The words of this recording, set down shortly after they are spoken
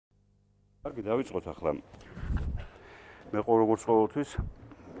კარგი, დავიწყოთ ახლა. მე როგორც ყოველთვის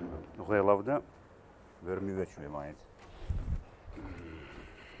ღელავ და ვერ მივეჩვე მაინც.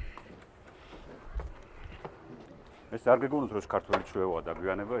 ეს არ გეგონოთ, რომ ქართული ჩვევა და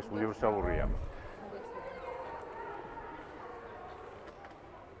გვიანება ეს უნივერსალურია.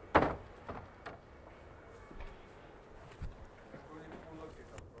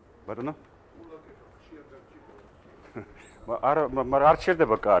 ბატონო? მაგრამ არ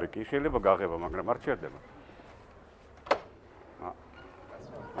ჩერდება კარი, კი შეიძლება გაღება, მაგრამ არ ჩერდება.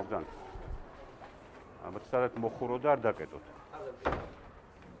 მოგდან. ალბათ სადაც მოხურო და არ დაკეტოთ.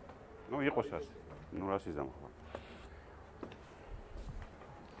 ნუ იყოს ასე. ნუ რას იზამ ხო?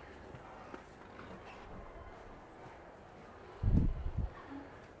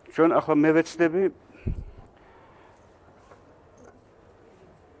 ჩვენ ახლა მე ვეცდები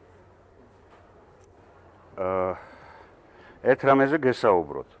ერთ რამეზე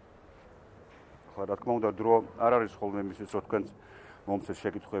გესაუბროთ. ახლა რა თქმა უნდა დრო არ არის ხოლმე იმისთვის, რომ თქვენ მომწეს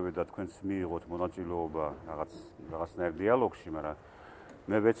შეკითხვები და თქვენს მიიღოთ მონაწილეობა რაღაცნაირ დიალოგში, მაგრამ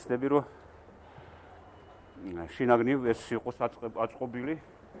მე ვეცდები, რომ შინაგნივ ეს იყოს აწყობილი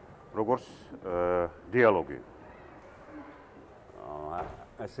როგორც დიალოგი.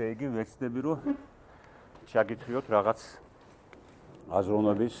 ასე იგი ვეცდები, რომ ჩაგითხრიოთ რაღაც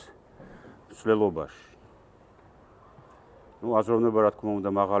აზროვნების ცვლილობაში. ნუ აზროვნება რა თქმა უნდა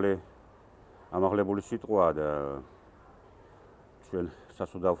მაღალი ამაღლებული სიტყვაა და ჩვენ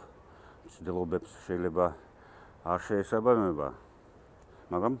სასუდავ ცდილობებს შეიძლება არ შეესაბამება,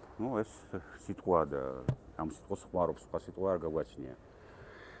 მაგრამ ნუ ეს სიტყვაა და ამ სიტყვას ხმარობს, სხვა სიტყვა არ გაგვაჩნია.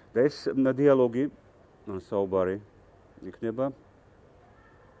 და ეს დიალოგი, საუბარი იქნება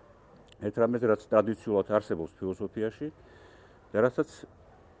ერთ რამეზე, რაც ტრადიციულად არსებობს ფილოსოფიაში და რასაც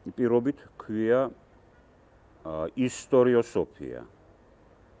პირობით ქვია ისტორიოსოფია.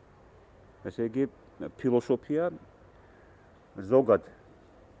 ესე იგი, ფილოსოფია ზოგად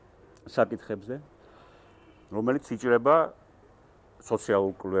საკითხებზე, რომელიც იჭრება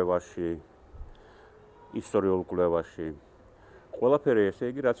სოციალურ კვლევაში, ისტორიულ კვლევაში. ყველაფერი ესე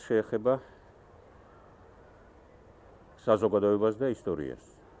იგი, რაც შეეხება საზოგადოებას და ისტორიას.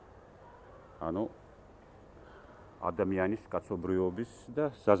 ანუ ადამიანის კაცობრიობის და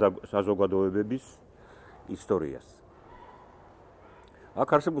საზოგადოებების ისტორიას. აქ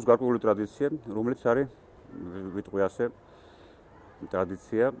არსებობს გარკვეული ტრადიცია, რომელიც არის ვიტყვი ასე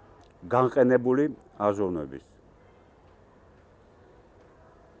ტრადიცია განყენებული აზროვნების.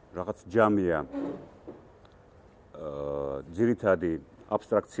 რაღაც ჯამია ძირითადი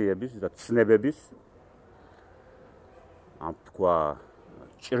აბსტრაქციების და ცნებების, ამ თქვა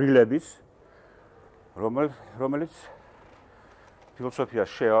ჭრილების, რომელიც ფილოსოფიას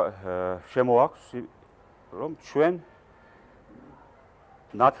შემოაქვს, რომ ჩვენ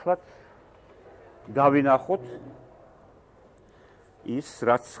ნათლად დავინახოთ ის,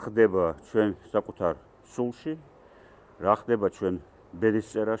 რაც ხდება ჩვენ საკუთარ სულში, რა ხდება ჩვენ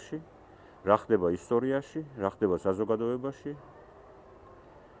ბედისწერაში, რა ხდება ისტორიაში, რა ხდება საზოგადოებაში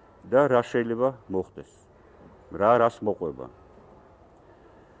და რა შეიძლება მოხდეს, რას მოყვება.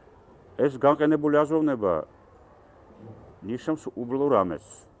 ეს განყენებული აზროვნება ნიშნავს უბრალოდ რამეს.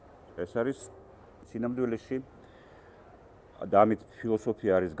 ეს არის სინამდვილეში და ამით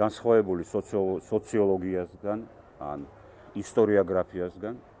ფილოსოფია არის განსხვავებული სოციოლოგიასგან, ან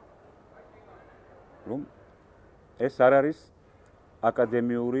ისტორიოგრაფიასგან, რომ ეს არ არის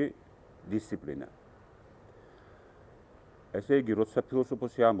აკადემიური დისციპლინა. ესე იგი, როცა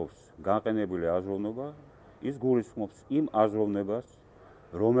ფილოსოფოსი ამბობს განყენებული აზროვნება, ის გულისხმობს იმ აზროვნებას,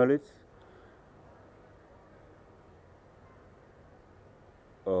 რომელიც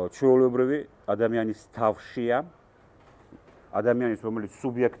ჩვეულებრივი ადამიანის თავშია, ადამიანის, რომელიც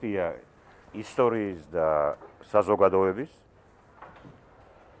სუბიექტია ისტორიის და საზოგადოების,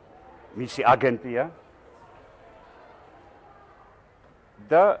 მისი აგენტია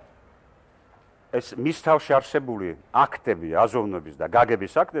და ეს მის თავში არსებული აქტები, აზროვნების და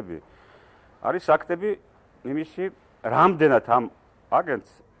გაგების აქტები არის აქტები იმისი, რამდენად ამ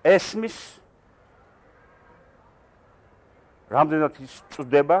აგენტს ესმის, რამდენად ის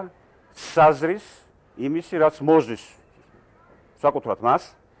წვდება საზრის იმისი, რაც მოზის საკუთრად მას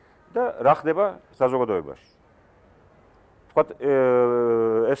და რა ხდება საზოგადოებაში. თქვათ,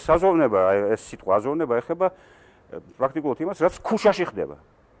 ეს საზოვნება, ეს სიტყვა აზროვნება ეხება პრაქტიკულად იმას, რაც ქუჩაში ხდება.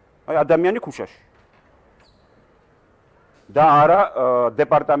 აი ადამიანი ქუჩაში. და არა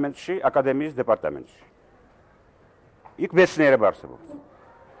დეპარტამენტში, აკადემიის დეპარტამენტში. იქ მეცნიერება არსებობს.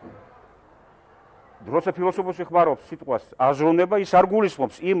 როცა ფილოსოფოსი ხმარობს სიტყვას აზროვნება, ის არ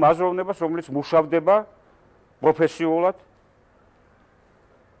გულისხმობს იმ აზროვნებას, რომელიც მუშავდება პროფესიულად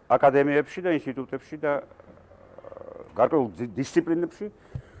აკადემიებში და ინსტიტუტებში და გარკვეულ დისციპლინებში,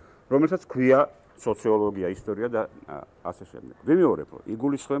 რომელსაც ქვია სოციოლოგია, ისტორია და ასე შემდეგ. ვიმეორებ, რომ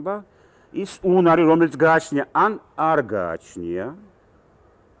იგულისხმება ის უნარი, რომელიც გააჩნია ან არ გააჩნია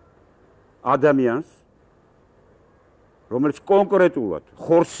ადამიანს, რომელიც კონკრეტულად,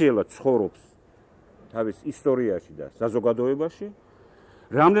 ხორციელად ცხოვრობს თავის ისტორიაში და საზოგადოებაში,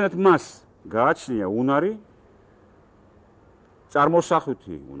 რამდენად მას გააჩნია უნარი,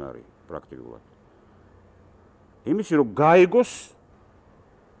 წარმოსახვითი უნარი პრაქტიკულად. იმისი, რომ გაიგოს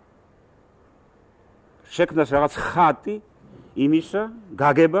შექმნას რაღაც ხატი იმისა,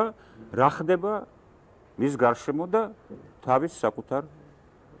 გაგება, რა ხდება მის გარშემო და თავის საკუთარ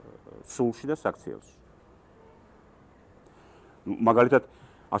სულში და საქციელში. მაგალითად,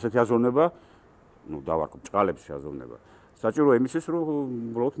 ასეთი აზროვნება, დავარქვა, ბრჭყალებში აზროვნება. საჭიროა იმისთვის, რომ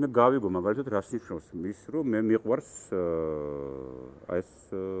უბრალოდ მე გავიგო, მაგალითად, რას ნიშნავს მის, რომ მე მიყვარს ეს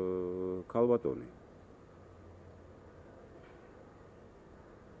ქალბატონი.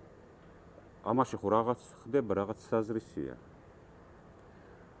 ამაში ხო რაღაც ხდება, რაღაც საზრისია.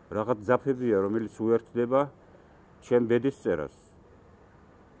 რაღაც ძაფებია, რომელიც უერთდება ჩემ ბედის წერას.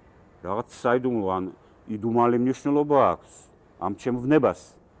 რაღაც საიდუმლო ან იდუმალი მნიშვნელობა აქვს ამ ჩემ ვნებას,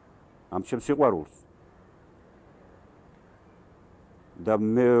 ამ ჩემ სიყვარულს. და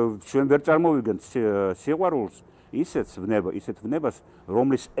მე ჩვენ ვერ წარმოვიდგენთ სიყვარულს ისეთ ვნებას,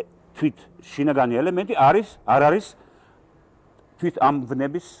 რომლის თვით შინაგანი ელემენტი არ არის თვით ამ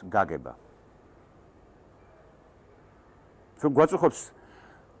ვნების გაგება. ჩვენ გვაწუხებს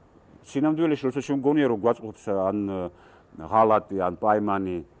სინამდვილეში, როცა შემგონია, რომ გვაწუხებს ან ღალატი, ან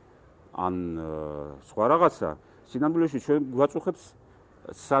პაიმანი, ან სხვა რაღაცა, სინამდვილეში ჩვენ გვაწუხებს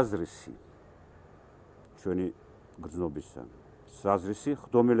საზრისი ჩვენი გრძნობისა, საზრისი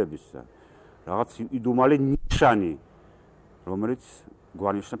ხდომილებისა, რაღაც იდუმალი ნიშანი, რომელიც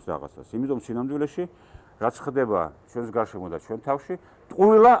გვანიშნებს რაღაცას. იმიტომ სინამდვილეში, რაც ხდება ჩვენს გარშემო და ჩვენ თავში,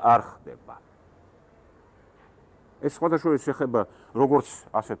 ტყუილა არ ხდება. ეს სხვადასხვაის ეხება როგორც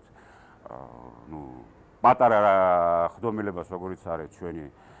ასეთ პატარა ხდომილებას, როგორც არის ჩვენი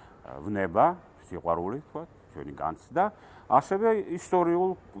ვნება, სიყვარული, თქვა, ჩვენი განცდა, ასევე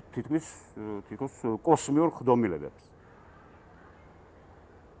ისტორიულ თითქმის კოსმიურ ხდომილებებს.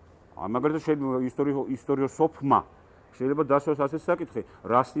 მაგალითად, ისტორიოსოფმა შეიძლება დასვას ასე საკითხი,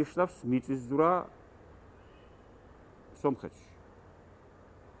 რას ნიშნავს მიწისძვრა სომხეთში?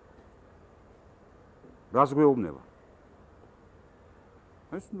 რას გვეუბნება?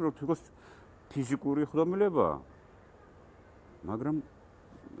 ეს თითქოს ფიზიკური ხდომილებაა, მაგრამ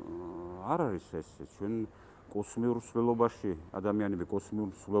არ არის ეს ჩვენ კოსმიურ სვლელობაში, ადამიანები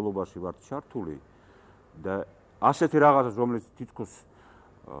კოსმიურ სვლელობაში ვართ ჩართული და ასეთი რაღაცა, რომელიც თითქოს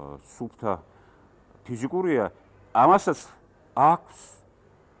სუფთა ფიზიკურია, ამასაც აქვს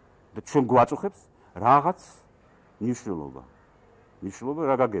და ჩვენ გვაწუხებს რაღაც ნიშნულობა. ნიშნულობა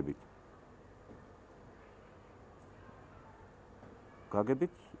რა გაგებით?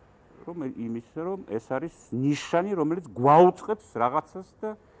 გაგებით, რომ ეს არის ნიშანი, რომელიც გვაუწყებს რაღაცას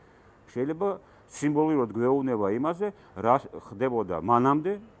და შეიძლება სიმბოლურად გვეუბნება იმაზე, რა ხდებოდა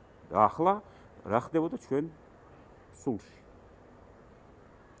მანამდე, ახლა რა ხდებოდა ჩვენ სულში.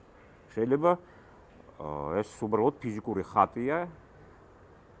 შეიძლება ეს უბრალოდ ფიზიკური ხატია,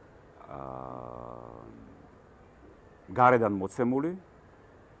 გარედან მოცემული,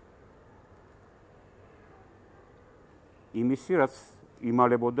 იმისი, რაც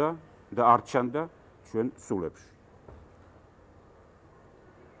იმალებოდა და არ ჩანდა ჩვენ სულებში.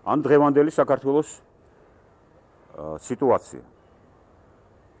 ან დღევანდელი საქართველოს სიტუაცია.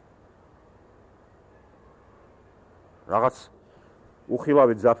 რაღაც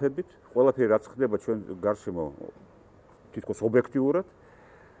უხილავი ძაფებით, ყველაფერი რაც ხდება ჩვენ გარშემო თითქოს ობიექტიურად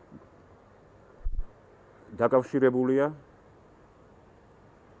დაკავშირებულია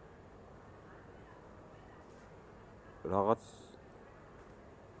რაღაც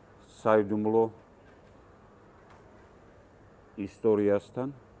საიდუმლო ისტორიასთან,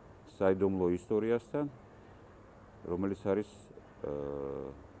 რომელიც არის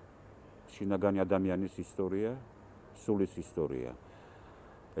შინაგანი ადამიანის ისტორია, სულის ისტორია.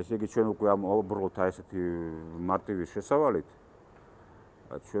 ესე იგი, ჩვენ უკვე უბრალოდ ესეთი მარტივი შესავალით,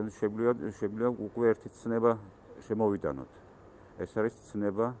 ჩვენ შეგვიძლია უკვე ერთი ცნება შემოვიტანოთ. ეს არის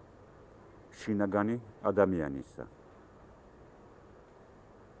ცნება შინაგანი ადამიანისა,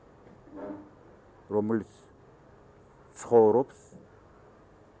 რომელიც ცხოვრობს,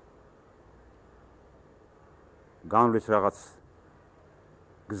 განვლის რაღაც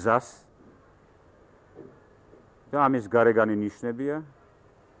გზას და ამის გარეგანი ნიშნებია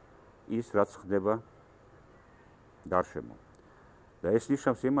ის, რაც ხდება გარშემო. და ეს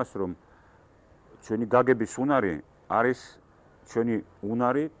ნიშნავს იმას, რომ ჩვენი გაგების უნარი არის ჩვენი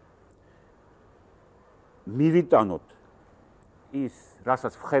უნარი მივიტანოთ ის,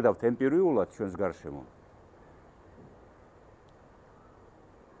 რასაც ვხედავთ ემპირიულად ჩვენს გარშემო.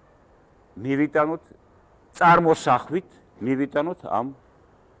 მივიტანოთ წარმოსახვით, მივიტანოთ ამ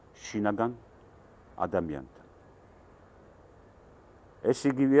შინაგან ადამიანთან. ეს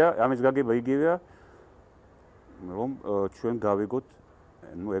იგივეა, ამის გაგება იგივეა, რომ ჩვენ გავიგოთ,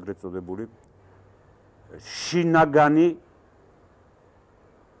 ეგრეთ წოდებული შინაგანი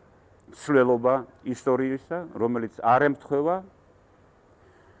ცვლილობა ისტორიისა, რომელიც არ ემთხვევა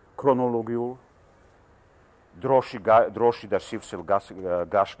ქრონოლოგიურ დროში და სივრცელ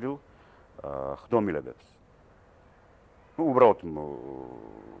გაშლილ ხდომილებებს. უბრალოდ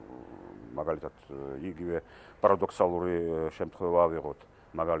მაგალითად იგივე პარადოქსალური შემთხვევა ავიღოთ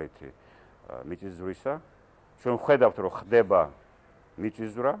მაგალითი მიწისძვრისა. ჩვენ ვხედავთ, რომ ხდება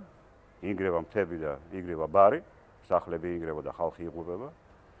მიწისძვრა, იგრევა მთები და იგრევა ბარი, სახლები იგრევა და ხალხი იღუპება.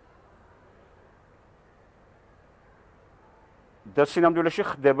 და სინამდვილეში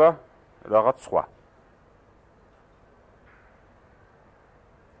ხდება რაღაც სხვა.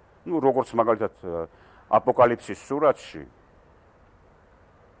 როგორც მაგალითად აპოკალიფსის სურათში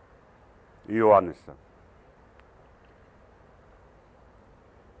იოანესა.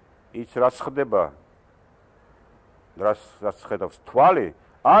 ის რაც ხდება, რაც ხედავს თვალი,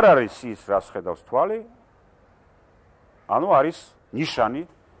 არ არის ის, რაც ხედავს თვალი, ანუ არის ნიშანი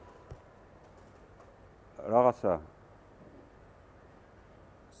რაღაცა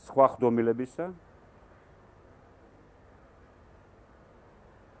სხვა ხდომილებისა,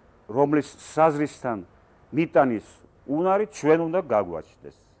 რომლის საზრისთან მიტანის უნარი ჩვენ უნდა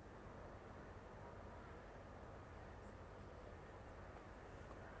გაგვაჩნდეს.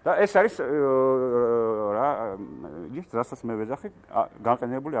 და ეს არის რასაც მე ვეძახი,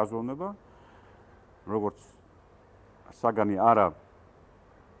 განყენებული აზროვნება, როგორც საგანი არა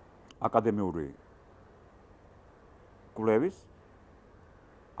აკადემიური კვლევის,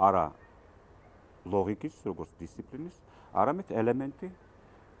 არა ლოგიკის, როგორც დისციპლინის, არამედ ელემენტი,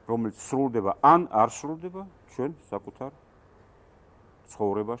 რომელიც სრულდება ან არ სრულდება ჩვენ საკუთარ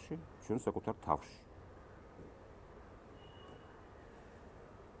ცხოვრებაში, ჩვენ საკუთარ თავში.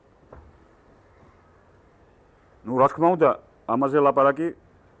 რა თქმა უნდა, ამაზე ლაპარაკი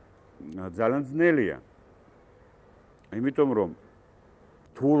ძალიან ძნელია. იმიტომ რომ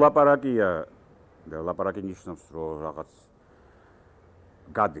თუ ლაპარაკია და ლაპარაკი ნიშნავს, რომ რაღაც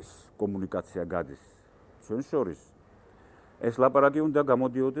გადის, კომუნიკაცია გადის ჩვენ შორის, ეს ლაპარაკი უნდა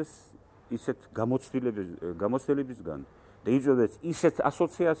გამოდიოდეს ისეთ გამოცდილებისგან და იწვევდეს ისეთ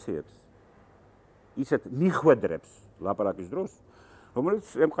ასოციაციებს, ისეთ მიხვედრებს ლაპარაკის დროს, რომელიც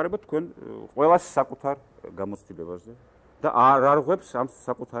ემყარება თქვენ ყველას საკუთარ გამოცდილებაზე და არ არღვევს ამ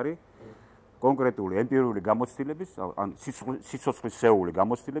საკუთარი კონკრეტული ემპირიული გამოცდილების, ან სიცოცხლისეული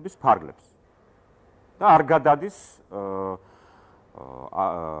გამოცდილების ფარგლებს და არ გადადის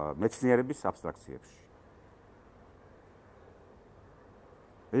მეცნიერების აბსტრაქციებში.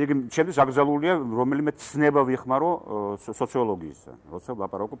 იგი ჩემთვის აკრძალულია რომელიმე ცნება ვიხმარო სოციოლოგიისა, როცა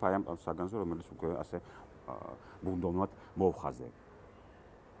ლაპარაკობ აი ამ საგანზე, რომელიც უკვე ასე ბუნდოვნად მოვხაზე.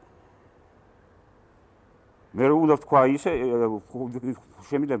 მე უნდა ვთქვა ისე,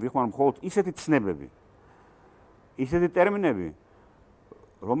 შემიძლია ვიხმარო მხოლოდ ისეთი ცნებები, ისეთი ტერმინები,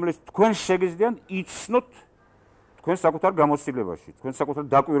 რომელიც თქვენ შეგიძლიათ იცნოთ თქვენ საკუთარ გამოცდილებაში, თქვენ საკუთარ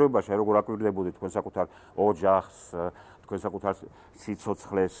დაკვირვებაში, როგორ აკვირდებოდით თქვენ საკუთარ ოჯახს, თქვენ საკუთარ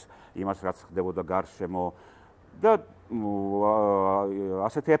სიცოცხლეს, იმას რაც ხდებოდა გარშემო და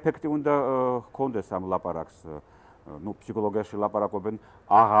ასეთი ეფექტი უნდა ჰქონდეს ამ ლაპარაკს. ფსიქოლოგიაში ლაპარაკობენ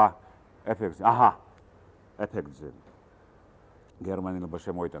ეფექტზე. გერმანულმა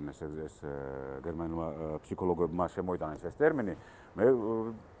შემოიტანეს ეს გერმანულმა ფსიქოლოგებმა შემოიტანეს ეს ტერმინი. მე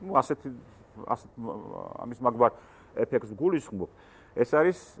ამის მაგვარ ეფექტს გულისხმობ. ეს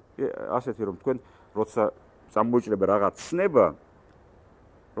არის ასეთი, რომ თქვენ როცა წამოიჭრება რაღაც ცნება,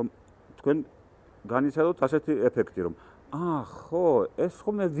 რომ თქვენ განიცადოთ ასეთი ეფექტი, რომ ხო, ეს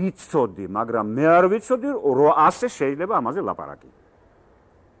ხომ ვიცოდი, მაგრამ მე არ ვიცოდი, რომ ასე შეიძლება ამაზე ლაპარაკი.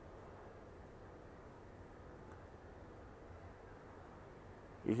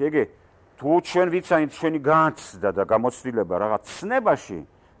 ისე იგი, თუ ჩვენ ვიცანით ჩვენი განცდა და გამოცდილება რაღაც ცნებაში,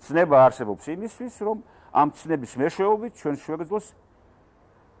 ცნება არსებობს იმისთვის, რომ ამ ცნების მეშვეობით ჩვენ შეგვეძლოს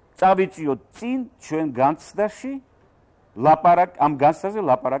წავიწიოთ წინ ჩვენ განცდაში ამ განცდაზე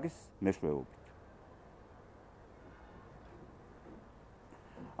ლაპარაკის მეშვეობით.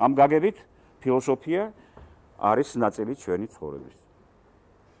 ამ გაგებით ფილოსოფია არის ნაწილი ჩვენი ცხოვრების.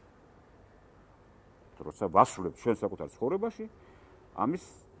 როცა ვასრულებთ ჩვენ საკუთარ ცხოვრებაში, ამის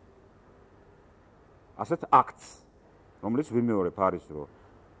ასეთ აქტს, რომელიც ვიმეორებ არის, რომ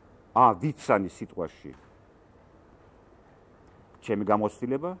ვიცანი სიტყვაში ჩემი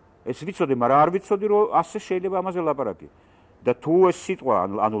გამოცდილება, ეს ვიცოდი, მაგრამ არ ვიცოდი, რომ ასე შეიძლება ამაზე ლაპარაკი. და თუ ეს სიტყვა,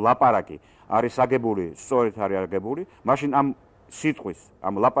 ანუ ლაპარაკი არის აგებული, სწორედ არის აგებული, მაშინ ამ სიტყვის,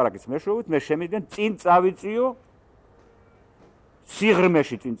 ამ ლაპარაკის მეშვეობით მე შემიძლია წინ წავიწიო,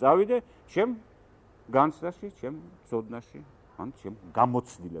 სიღრმეში წინ წავიდე ჩემ განცდაში, ჩემ ცოდნაში, ან ჩემ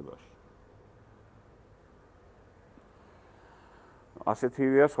გამოცდილებაში.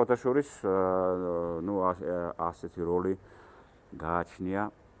 ასეთივეა სხვათა შორის, ასეთი როლი გააჩნია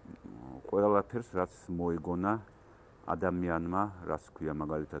ყველაფერს, რაც მოიგონა ადამიანმა, რაც ქვია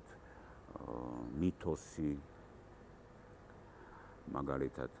მაგალითად მითოსი,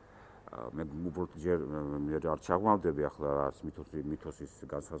 მაგალითად მე უბრალოდ ჯერ არ ჩაღვავდები ახლა არც მითოსის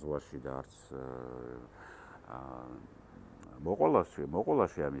განსაზღვარში და არც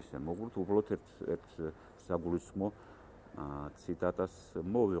მოყოლაში ამის, უბრალოდ ერთ საგულისხმო ციტატას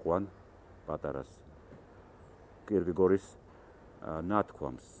მოვიყვან პატარას კირკეგორის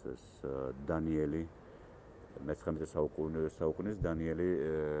ნათქვამს, ეს დანიელი მე-19 საუკუნის დანიელი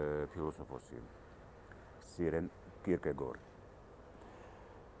ფილოსოფოსი სირენ კირკეგორი.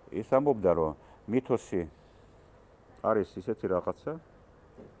 ის ამბობდა, რომ მითოსი არის ისეთი რაღაცა,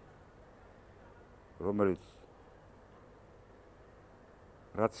 რომელიც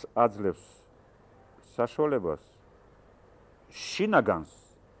რაც აძლევს საშუალებას შინაგანს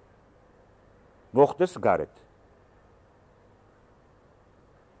მოხდეს გარეთ.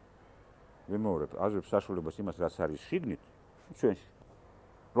 ვიმეორებ, აძლევს საშუალებას იმას, რაც არის შიგნით, ჩვენში,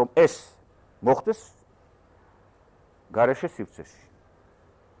 რომ ეს მოხდეს გარეშე სივრცეში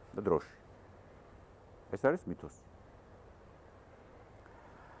და დროში. ეს არის მითოსი.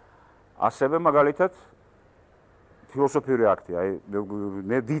 ასევე მაგალითად ფილოსოფიური აქტი,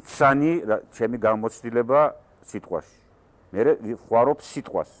 მე ვიცანი ჩემი გამოცდილება სიტყვაში. მე ვხვარობ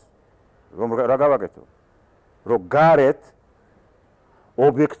სიტყვას. რა გავაკეთო? რომ გარეთ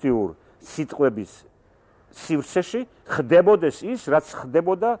ობიექტიურ სიტყვების სივრცეში ხდებოდეს ის, რაც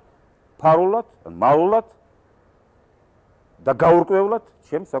ხდებოდა ფარულად, მალულად და გაურკვევლად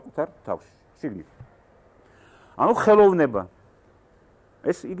ჩემ საკუთარ თავში, შიგნით. ანუ ხელოვნება.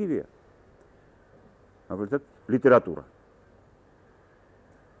 ეს იგივეა. მაგალითად ლიტერატურა.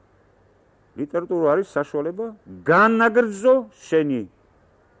 ლიტერატურა არის საშუალება განაგრძო შენი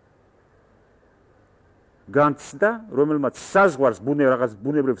განცდა, რომელმაც საზღვარს, რაღაც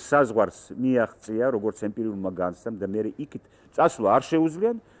ბუნებრივ საზღვარს მიაღწია, როგორც ემპირიულმა განცდამ და მე იქით წასვლა არ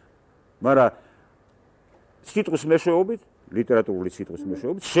შეუძლია, მაგრამ სიტყვის მეშვეობით, ლიტერატურული სიტყვის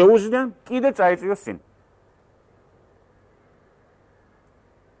მეშვეობით შეუძლია კიდე წაიწიოს წინ.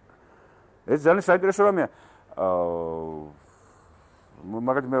 ეს ძალიან საინტერესო რამეა.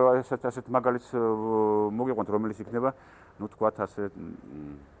 მაგალითად მე ასეთ მაგალითს მოგიყვანთ, რომელიც იქნება, ნუ თქვათ ასე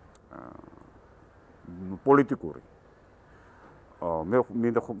პოლიტიკური. მე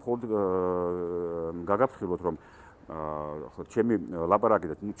მინდა მხოლოდ გაგაფრთხილოთ, რომ ჩემი ლაპარაკი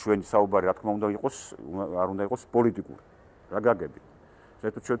და ჩვენი საუბარი რა თქმა უნდა არ უნდა იყოს პოლიტიკური. რა გაგებით?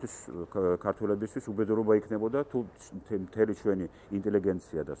 საერთოდ ჩვენთვის ქართველებისთვის უბედურობა იქნებოდა თუ მთელი ჩვენი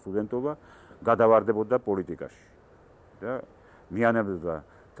ინტელიგენცია და სტუდენტობა გადავარდებოდა პოლიტიკაში და მიანებდა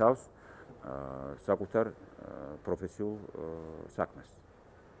თავს საკუთარ პროფესიულ საქმეს.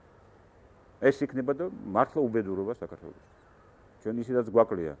 ეს იქნება და მართლა უბედურობა საქართველოსთვის. ჩვენ ისედაც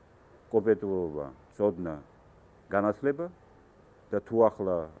გვაკლია კომპეტენტობა, ცოდნა, განათლება და თუ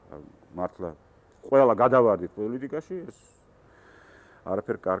ახლა მართლა ყველა გადავარდით პოლიტიკაში, ეს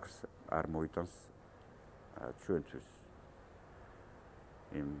არაფერ კარგს არ მოიტანს ჩვენთვის.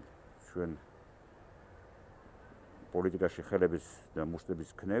 ჩვენ პოლიტიკაში ხელების და მუშტების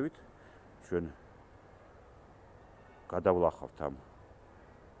ქნევით ჩვენ გადავლახავთ ამ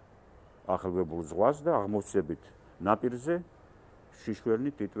ახალგებულ ზღვას და აღმოსცებით ნაპირზე შიშველი,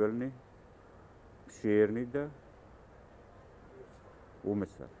 ტიტველნი, მშიერნი და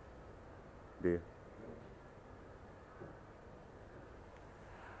უმეცარი.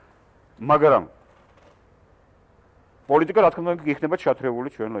 მაგრამ პოლიტიკა რა თქმა უნდა იქნება ჩათრეული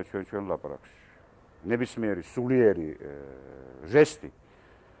ჩვენ ლაპარაკში. ნებისმიერი სულიერი ჟესტი,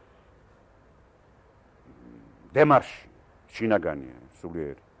 დემარში, შინაგანია,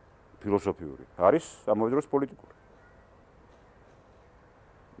 სულიერი, ფილოსოფიური, არის ამავე დროს პოლიტიკური.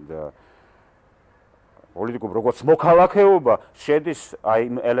 და პოლიტიკურ როგორც მოქალაქეობა შედის აი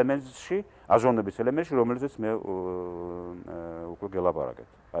იმ ელემენტში, აზროვნების ელემენტში, რომელზეც მე უკვე გელაპარაკეთ.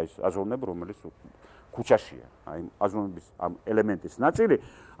 აი ეს აზროვნება, რომელიც ქუჩაშია, აი აზროვნების ამ ელემენტის ნაწილი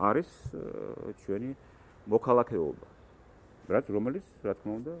არის ჩვენი მოქალაქეობა. რომელიც რა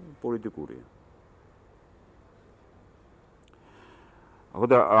თქმა უნდა პოლიტიკურია.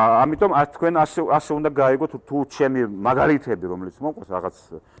 და ამიტომ თქვენ ასე უნდა გაიგოთ თუ ჩემი მაგალითები რომელიც მოყვას რაღაც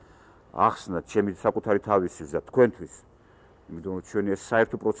ახსნათ ჩემი საკუთარი თავისთვის და თქვენთვის იმიტომ რომ ჩვენი ეს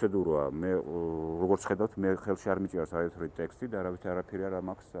საერთო პროცედურაა მე როგორც ხედავთ მე ხელში არ მიჭირავს არაერთი ტექსტი და არაფერი არ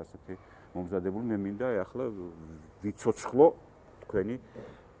მაქვს ასეთი მომზადებული მე მინდა ახლა ვიცოცხლო თქვენი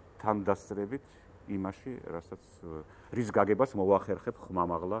თანდასწრებით იმაში რასაც რის გაგებას მოვახერხებ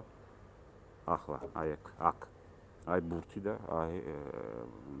ხმამაღლა ახლა აი აქ აი ბურთი და აი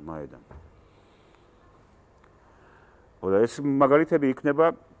მაედანი. და ეს მაგალითები იქნება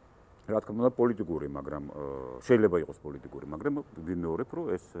რა თქმა უნდა პოლიტიკური, მაგრამ შეიძლება იყოს პოლიტიკური, მაგრამ ვიმეორებ, რომ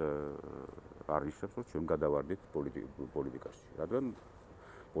ეს არ ნიშნავს, რომ ჩვენ გადავარდით პოლიტიკაში, რადგან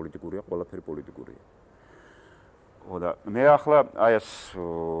პოლიტიკურია, ყველაფერი პოლიტიკურია. და მე ახლა აი ეს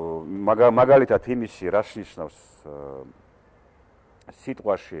მაგალითად იმისი რას ნიშნავს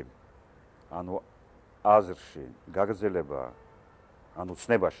სიტყვაში ანუ აზრში გაგრძელება ანუ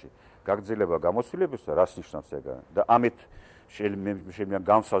ცნებაში გაგრძელება გამოცდილებისა რას ნიშნავს ეგ და ამით შეიძლება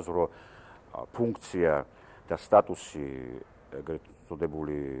განსაზღვრო ფუნქცია და სტატუსი ეგრეთ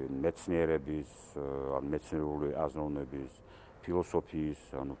წოდებული მეცნიერების ან მეცნიერული აზროვნების ფილოსოფიის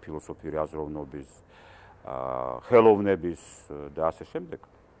ანუ ფილოსოფიური აზროვნების ხელოვნების და ასე შემდეგ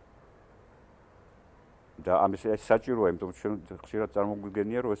და ამის საჭიროა იმიტომ რომ ჩვენ ხშირად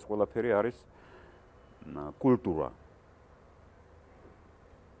წარმოგვიდგენია რომ ეს ყველაფერი არის კულტურა.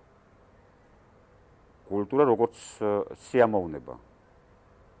 კულტურა როგორც სიამოვნება.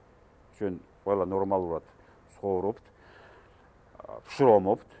 ჩვენ ყველა ნორმალურად ცხოვრობთ,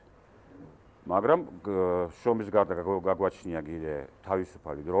 შრომობთ, მაგრამ შრომის გარდა გაგვაჩნია კიდე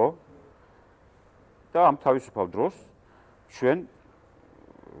თავისუფალი დრო და ამ თავისუფალ დროს ჩვენ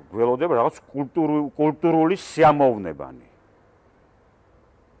გველოდება რაღაც კულტურული სიამოვნებანი.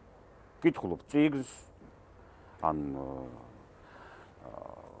 კითხულობ წიგნს ან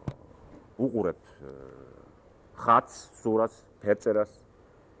უყურებ ხატს, სურათს, ფერწერას,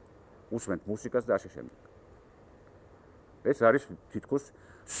 უსმენთ მუსიკას და ასე შემდეგ. ეს არის თითქოს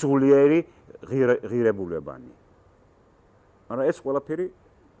სულიერი ღირებულებანი. მაგრამ ეს ყველაფერი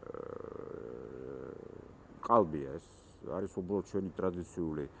ყალბია, ეს არის უბრალოდ ჩვენი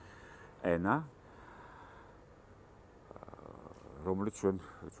ტრადიციული ენა, რომელიც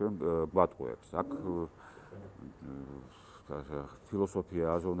ჩვენ გვატყუებს. აქ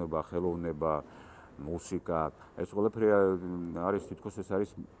ფილოსოფია, აზროვნება, ხელოვნება, მუსიკა, ეს ყველაფერი არის თითქოს ეს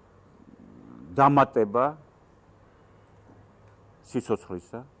არის დამატება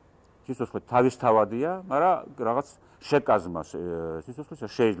სიცოცხლისა. სიცოცხლე თავისთავადია, მაგრამ რაღაც შეკაზმა სიცოცხლისა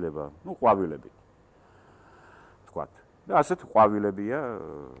შეიძლება, ყვავილებით. თქვათ. და ასეთ ყვავილებია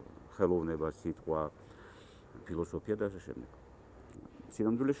ხელოვნება, სიტყვა, ფილოსოფია და ასე შემდეგ.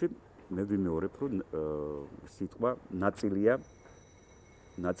 სინამდვილეში მე ვიმეორებ, რომ სიტყვა ნაწილია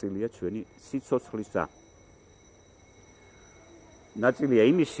ჩვენი სიცოცხლისა. ნაწილია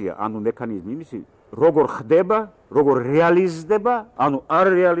იმისია, ანუ მექანიზმი იმისი, როგორ ხდება, როგორ რეალიზდება, ანუ არ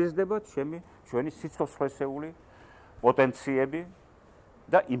რეალიზდება ჩვენი სიცოცხლესეული პოტენციები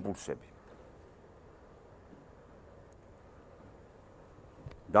და იმპულსები.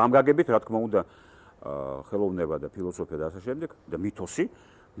 და ამ გაგებით, რა თქმა უნდა, ხელოვნება და ფილოსოფია და ასე შემდეგ და მითოსი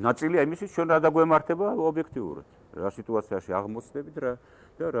ნაწილია იმისის ჩვენ რა დაგვემართება ობიექტიურად. რა სიტუაციაში აღმოჩნდებით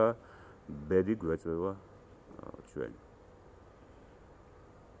და რა ბედი გვეწევა ჩვენ.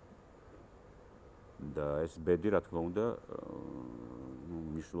 და ეს ბედი რა თქმა უნდა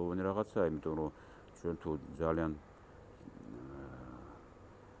მნიშვნელოვანი რაღაცაა, იმიტომ რომ ჩვენ თუ ძალიან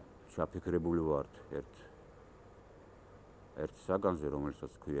ჩაფიქრებული ვართ ერთ საგანზე,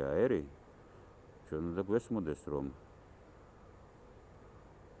 რომელსაც ქვია ერი, ჩვენ უნდა გვესმოდეს, რომ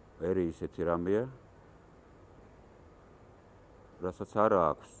ერი ისეთი რამეა, რასაც არ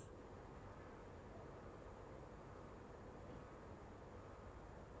აქვს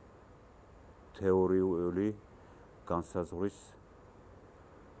თეორიული განსაზღვრის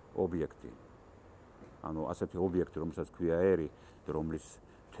ობიექტი. ანუ ასეთი ობიექტი, რომელსაც ქვია ერი, რომლის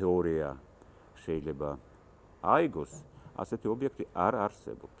თეორია შეიძლება აიგოს, ასეთი ობიექტი არ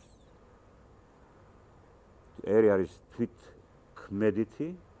არსებობს. ერი არის თვითქმედითი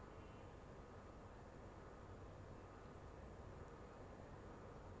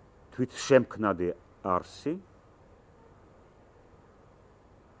თვითშემქმნადი არსი,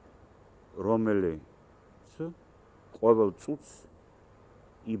 რომელიც ყოველ წუთს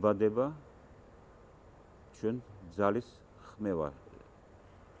იბადება ჩვენ ძალის ხმევაში.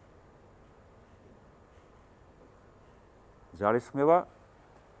 ძალის ხმევა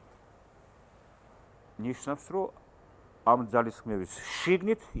ნიშნავს, რომ ამ ძალისხმევის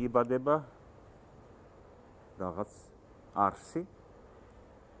შიგნით იბადება რაღაც არსი,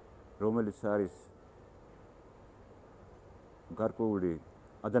 რომელიც არის გარკვეული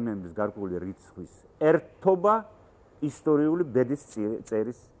ადამიანების გარკვეული რიცხვის ერთობა ისტორიული ბედის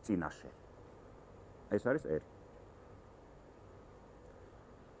წერის წინაშე. ეს არის ერი.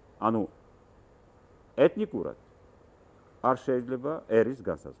 ანუ ეთნიკურად არ შეიძლება ერის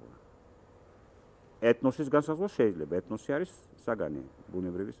განსაზღვრა. ეთნოსის განსაზღვრა შეიძლება. ეთნოსი არის საგანი,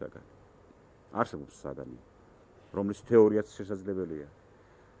 ბუნებრივი საგანი. არსებობს საგანი, რომლის თეორიაც შესაძლებელია.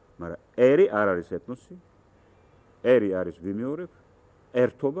 მაგრამ ერი არ არის ეთნოსი. ერი არის ვიმეორებ,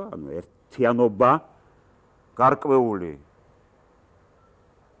 ერთობა, ანუ ერთიანობა გარკვეული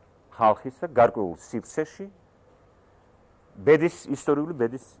ხალხისა, გარკვეულ სივრცეში, ბედის ისტორიული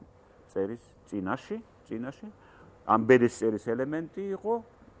ბედის წერის წინაშე, ამ ბედის წერის ელემენტი იყო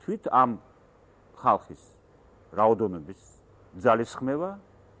თვით ამ ხალხის რაოდენობის ძალისხმევა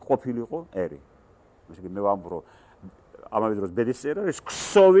ყოფილიყო ერი. ესე იგი მე ვამბობ, რომ ამავე დროს ბედის წერა არის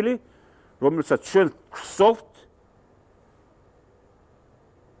ქსოვილი, რომელსაც ჩვენ ქსოვთ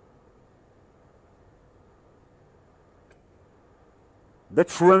და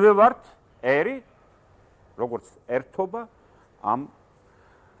ჩვენვე ვართ ერი, როგორც ერთობა ამ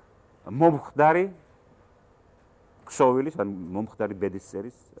მომხდარი ქსოვილის, ან მომხდარი ბედის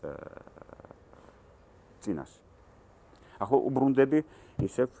წერის წინაშე. ახლა უბრუნდები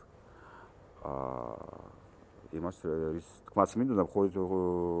ისევ იმას, რის თქმაც მინდოდა,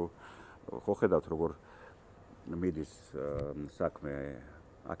 ხო ხედავთ, როგორ მიდის საქმე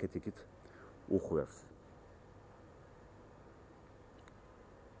აქეთ-იქით უხვევს.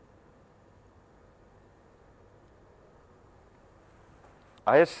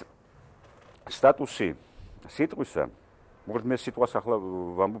 აი ეს სტატუსი სიტყვისა, მოკლედ მე სიტყვას ახლა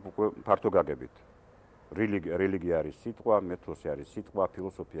ვამბობ უკვე ფართო გაგებით. რელიგია არის სიტყვა, მეთოსი არის სიტყვა,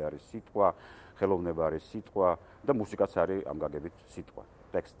 ფილოსოფია არის სიტყვა, ხელოვნება არის სიტყვა და მუსიკაც არის ამ გაგებით სიტყვა,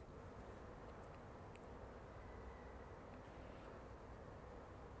 ტექსტი.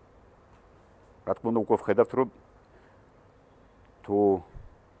 რა თქმა უნდა, უკვე ვხედავთ, რომ თუ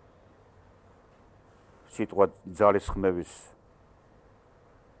სიტყვა ძალისხმევის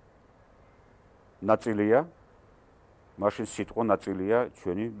ნაწილია, მაშინ სიტყვა ნაწილია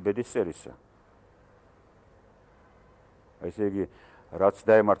ჩვენი ბედის წერისა. ესე იგი, რაც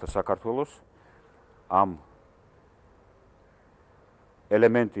დაემართა საქართველოს, ამ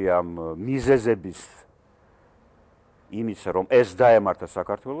ელემენტი, ამ მიზეზების იმისა, რომ ეს დაემართა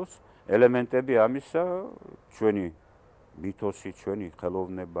საქართველოს, ელემენტები ამისა ჩვენი მითოსი, ჩვენი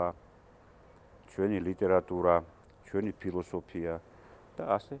ხელოვნება, ჩვენი ლიტერატურა, ჩვენი ფილოსოფია და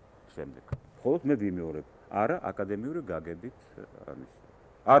ასე შემდეგ. მხოლოდ მე ვიმეორებ, არა აკადემიური გაგებით ამის.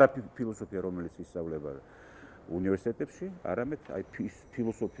 არა ფილოსოფია, რომელიც ისწავლება უნივერსიტეტებში, არამედ აი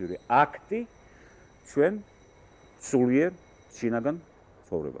ფილოსოფიური აქტი ჩვენ სულიერ შინაგან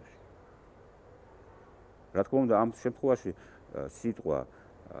ცხოვრებაში. რა თქმა უნდა, ამ შემთხვევაში სიტყვა,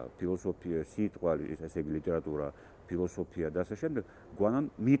 ფილოსოფია, სიტყვა, ესე იგი ლიტერატურა, ფილოსოფია და ასე შემდეგ, გვანან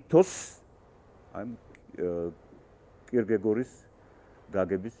მითოს, აი კირკეგორის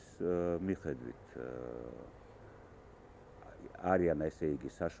გაგების მიხედვით. არიან ესე იგი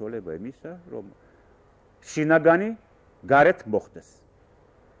საშუალება იმისა, რომ შინაგანი გარეთ მოხდეს.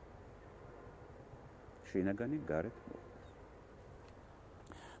 შინაგანი გარეთ მოხდეს.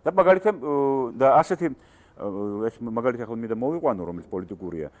 და მაგალითად და ასეთი ეს მაგალითად ახლა მინდა მოვიყვანო, რომელიც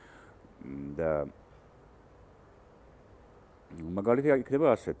პოლიტიკურია და მაგალითად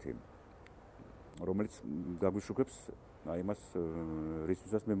იქნება ასეთი, რომელიც გაგვიშუქებს აი იმას,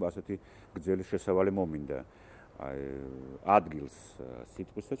 რისთვისაც მე ასეთი გრძელი შესავალი მომინდა, აი ადგილს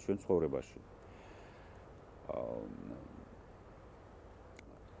სიტყვისა ჩვენ ცხოვრებაში.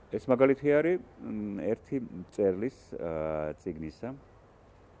 ეს მაგალითი არის ერთი წერლის წიგნისა.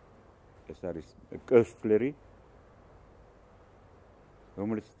 ეს არის კოსტლერი,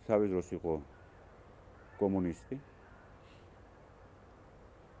 რომელიც თავის დროს იყო კომუნისტი.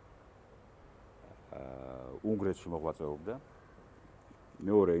 უნგრეთში მოღვაწეობდა.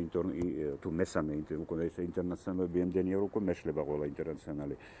 მეორე თუ მესამე უკვე ეს ინტერნაციონალები ემდენია, რომ უკვე მეშლება ყველა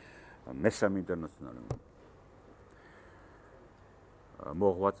ინტერნაციონალი. მესამე ინტერნაციონალი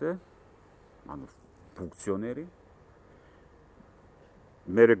მოღვაწე, ანუ ფუნქციონერი.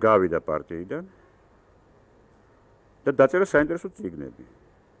 მერე გავიდა პარტიიდან და დაწერა საინტერესო წიგნები.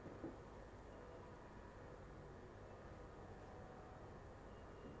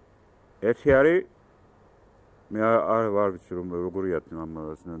 ერთი არის, მე არ ვიცი რომ როგორია ამ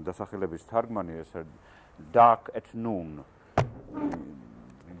დასახელების თარგმანი, ეს dark at noon.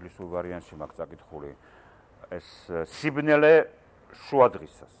 ინგლისურ ვარიანტში მაქვს წაკითხული. ეს სიბნელე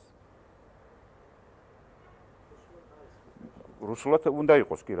შუადღისას. რუსულად უნდა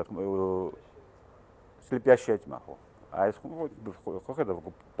იყოს კი რა თქმა უნდა. სლიპიაში ეჭმა ხო. აი ეს ხო ხედავ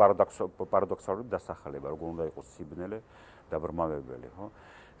პარადოქსალური დასახელება, როგორ უნდა იყოს სიბნელე დაბრმავებელი, ხო?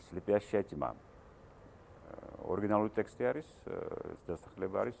 სლიპიაში ეჭმა. ორიგინალური ტექსტი არის,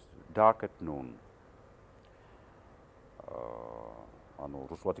 დასახელება არის dark at noon. ანუ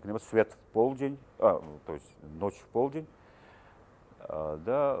რუსულად იქნება სვეტ პოლჯენ, то есть ночь в полдень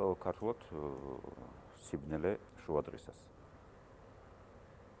და ქართულად სიბნელე შუადღისას.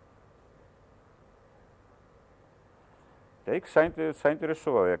 და იქ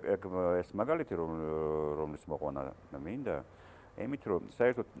საინტერესოა ეს მაგალითი რომლის მოყვანა მინდა, იმით რომ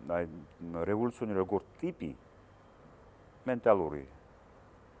საერთოდ რევოლუციონერი როგორც ტიპი, მენტალური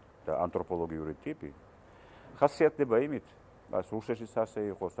და ანთროპოლოგიური ტიპი ხასიათდება იმით, მას რუსეთშიც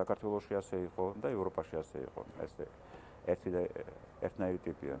ასე იყო, საქართველოში ასე იყო და ევროპაში ასე იყო. ეს ერთნაირი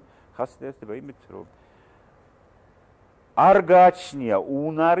ტიპია. ხასიათდება იმით, რომ არ გააჩნია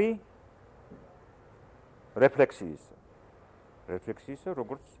უნარი რეფლექსიისა,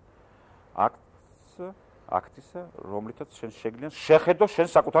 როგორც აქტისა, რომლითაც შენ შეგიძლია შეხედო შენ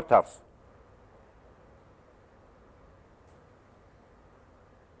საკუთარ თავს.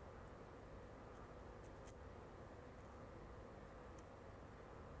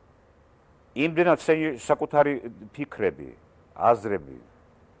 იმდენად საკუთარი ფიქრები, აზრები,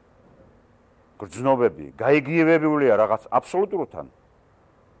 გრძნობები, გაიგივებულია რაღაც აბსოლუტურთან.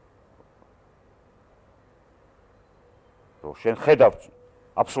 რომ შენ ხედავ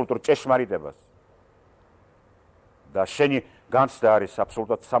აბსოლუტურ ჭეშმარიტებას და შენი განცდა არის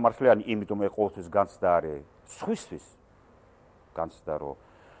აბსოლუტურად სამართლიანი, იმიტომ ყოველთვის განცდა არის სხვისთვის განცდა, რომ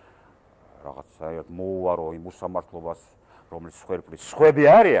რაღაც საერთოდ მოუვარო იმ უსამართლობას, რომლის სხვები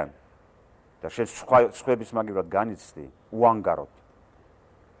არიან. და შენ სხვების მაგივრად განიცდი უანგაროდ.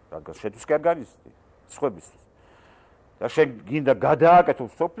 რადგან შენთვის კი არ განიცდი, სხვებისთვის. და შენ გინდა გადააკეთო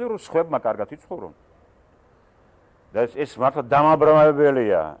სოფლიო, რომ სხვებმა კარგად იცხოვრონ. და ეს მართლა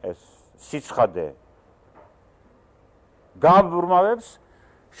დამაბრმავებელია, ეს სიცხადე. გააბრმავებს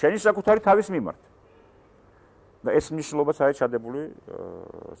შენი საკუთარი თავის მიმართ. და ეს მნიშვნელობაც არის ჩადებული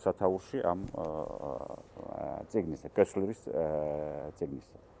სათაურში ამ წიგნისა, კესლერის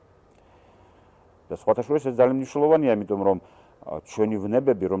წიგნისა. და სხვათა შორის ეს ძალიან მნიშვნელოვანია, იმიტომ რომ ჩვენი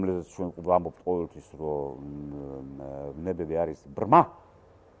ვნებები, რომელზეც ჩვენ ვამბობთ ყოველთვის, რომ ვნებები არის ბრმა,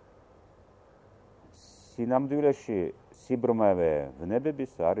 სინამდვილეში სიბრმავე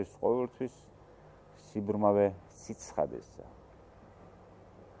ვნებების არის ყოველთვის სიბრმავე სიცხადესა.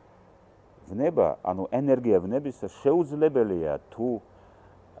 ვნება, ანუ ენერგია ვნებისა შეუძლებელია თუ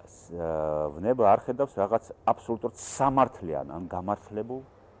ვნება არ ხედავს რაღაც აბსოლუტურად სამართლიან ან გამართლებულ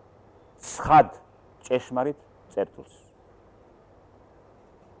ცხად ჭეშმარიტ წერტილს,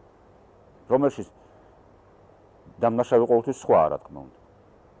 რომელშიც დამნაშავე ყოველთვის სხვაა, რა თქმა უნდა.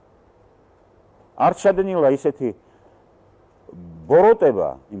 არ ჩადენილა ისეთი ბოროტება,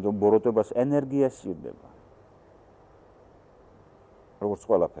 იმიტომ ბოროტებას ენერგია სჭირდება. როგორც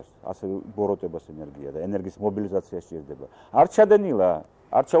ყველაფერს, ასე ბოროტებას ენერგია და ენერგიის მობილიზაცია სჭირდება. არ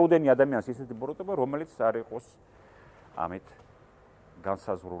ჩაუდენი ადამიანს ისეთი ბოროტება, რომელიც არ იყოს ამით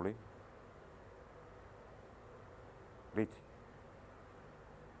განსაზღვრული რითი.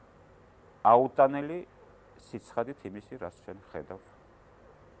 აუტანელი სიცხადით იმისი, რაც შენ ხედავ.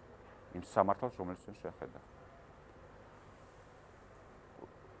 იმ სამართალს, რომელიც შენ შეხედავ.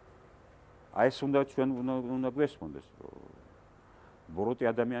 აი ეს ჩვენ უნდა გვესმოდეს, რომ ბოროტი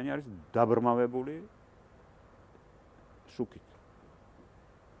ადამიანი არის დაბრმავებული შუქით.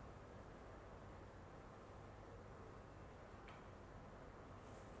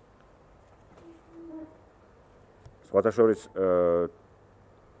 სხვათა შორის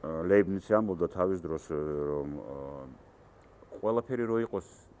ლეიბნიცი ამბობდა თავის დროს, რომ ყველაფერი რო იყოს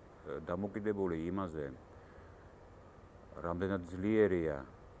დამოკიდებული იმაზე, რამდენად ძლიერია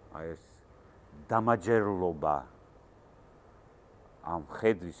აი ეს დამაჯერლობა ამ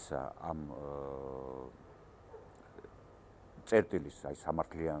ხედვისა, ამ წერტილის, აი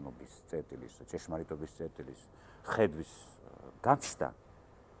სამართლიანობის წერტილის, ჭეშმარიტობის წერტილის ხედვის განცდა,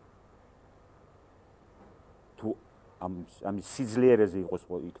 თუ ამის სიძლიერეზე იყოს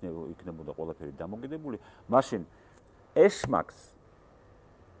იქნებოდა ყველაფერი დამოკიდებული, მაშინ ეს მაგს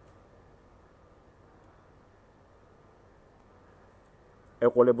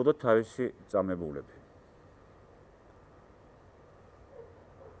ეყოლებოდა თავისი წამებულები.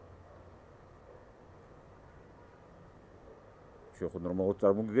 შეხოთ ნორმალურად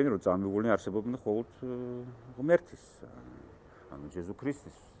წარმოგიდგენი, რომ წამებულნი არსებობდნენ მხოლოდ ღმერთის, ანუ ჯეზუ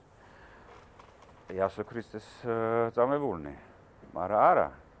ქრისტეს. იასო ქრისტეს წამებულნი, მაგრამ არა.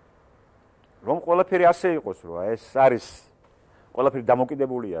 რომ ყველაფერი ასე იყოს, რომ ეს არის ყველაფერი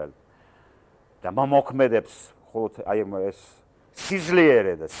დამოკიდებულია და მომოქმედებს ხოლმე აი ეს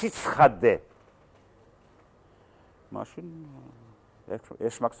სიძლიერე და სიცხადე. მაშინ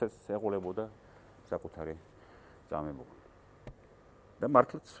ეშმაკსაც ეღულებოდა საკუთარი წამებული. და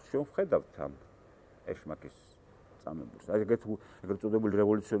მართლაც შევხედავთ ამ ეშმაკის წამებულს. აი ეგრეთ წოდებული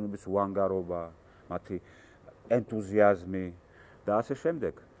რევოლუციონების უანგარობა, მათი ენთუზიაზმი და ასე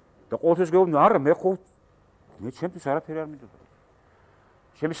შემდეგ. და ყოველთვის გეუბნები, არა, მე ჩემთვის არაფერი არ მინდოდა.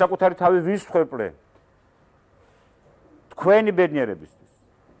 ჩემი საკუთარი თავი ვისხვეპლე თქვენი ბედნიერებისთვის.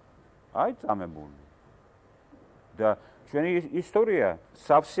 აი წამებული. და ჩვენი ისტორია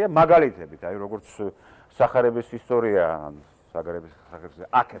სავსეა მაგალითებით, აი როგორც სახარების ისტორია, სახარების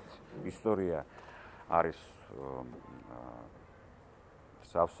აქეთ ისტორია არის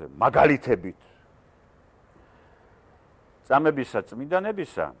სავსე მაგალითებით წამებისა,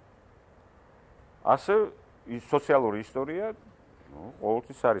 წმინდანებისა, ასე სოციალური ისტორია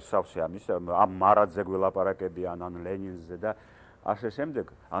ყოველთვის არის სავსე ამის, ამ მარაძე გველაპარაკებიან, ან ლენინზე და ასე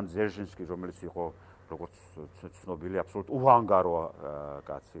შემდეგ, ან ძერჟინსკი, რომელიც იყო როგორც ცნობილი აბსოლუტ უანგარო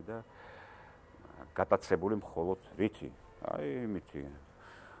კაცი და გატაცებული მხოლოდ რითი? აი იმითი.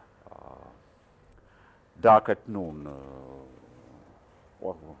 დაკეთ ნუნ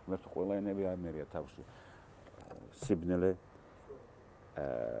მე ყველა ენები ამერია თავში. სიბნელე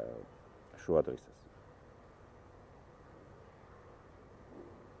შუა დღისას.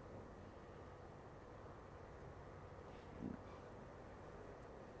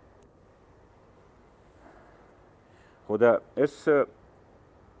 ხოდა ეს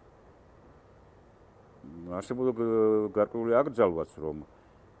არსებობდა გარკვეული აკრძალვაც, რომ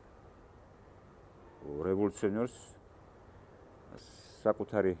რევოლუციონერს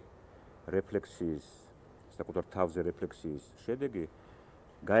საკუთარი რეფლექსიის, საკუთარ თავზე რეფლექსიის შედეგი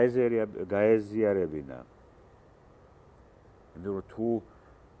გაეზიარებინა. იმიტომ რომ თუ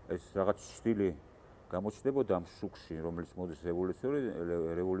ეს რაღაც სტილი გამოჩნდებოდა ამ შუქში, რომელიც მოდის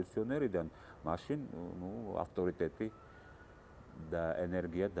რევოლუციონერიდან, მაშინ ავტორიტეტი და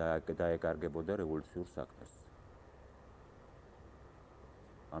ენერგია დაეკარგებოდა რევოლუციურ საქმეს.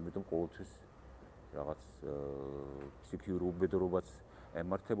 ამიტომ ყოველთვის რაღაც ფსიქიური უბედურობაც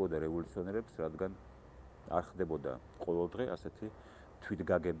ემართებოდა რევოლუციონერებს, რადგან არ ხდებოდა ყოველდღე ასეთი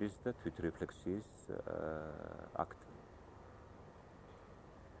თვითგაგების და თვითრეფლექსიის აქტი.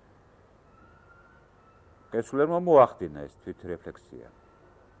 კესლერმა მოახდინა ეს თვითრეფლექსია.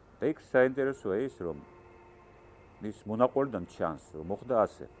 და იქ საინტერესოა ის, რომ ის მონაყოლიდან ჩანს, რომ მოხდა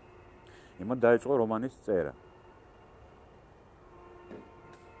ასე. იმან დაიწყო რომანის წერა.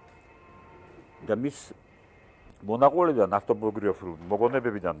 და მის მონაყოლიდან ავტობიოგრაფიულ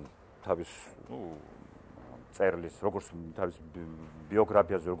მოგონებებიდან თავის წერლის, როგორც თავის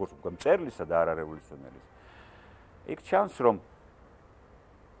ბიოგრაფიაზე, როგორც წერლისა და არა რევოლუციონერის. იქ ჩანს,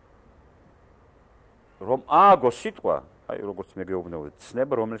 რომ ააგო სიტყვა, აი როგორც მე გეუბნები,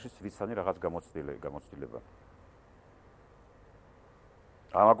 ცნება, რომელშიც ვიცანი რაღაც გამოცდილება.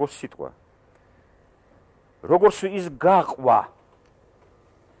 ააგო სიტყვა. როგორც ის გაყვა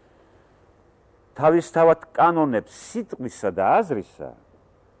თავისთავად კანონებს სიტყვისა და აზრისა,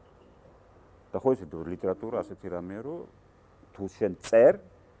 და ხო ისე ლიტერატურა ასეთი რამეა, რომ თუ შენ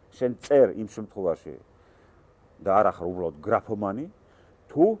წერ იმ შემთხვევაში და არ ახარ უბრალოდ გრაფომანი,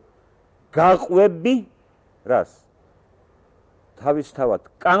 თუ გაყვები რას? თავისთავად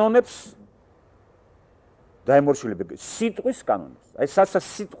კანონებს დაემორჩილებ სიტყვის კანონებს. აი სასაც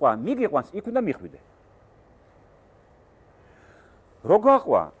სიტყვა მიგიყვანს, იქ უნდა მიხვიდე. რო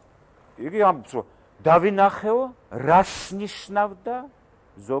გაყვა, იგი ამბობს, რომ დავინახეო, რას ნიშნავდა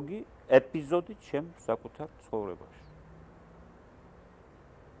ზოგი ეპიზოდი ჩემ საკუთარ ცხოვრებაში.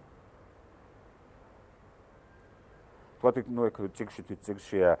 თქვათ,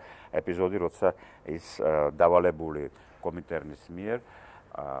 წიგნშია ეპიზოდი, როცა ის დავალებული კომინტერნის მიერ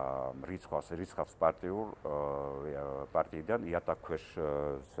რიცხავს პარტიიდან იატაკქვეშ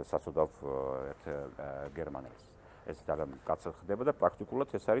საწოდავ ერთ გერმანელს. ეს ძალიან კაცად ხდება და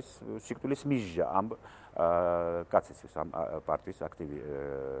პრაქტიკულად ეს არის სიკვდილის მიზჟა ამ კაცისთვის, ამ პარტიის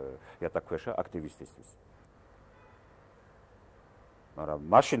იატაკქვეშა აქტივისტისთვის. მაგრამ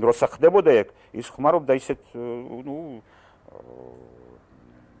მაშინ როცა ხდებოდა ის ხმარობდა ისეთ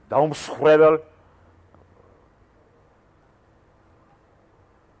დაუმსხვრეველ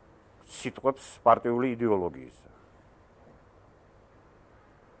სიტყვებს პარტიული იდეოლოგიისა.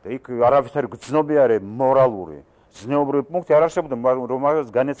 და იქ არავითარი გრძნობიარე მორალური ზნეობრივი პუნქტი არ არსებობდა,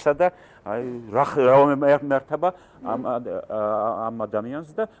 რომელსაც განეცადა რა მართება ამ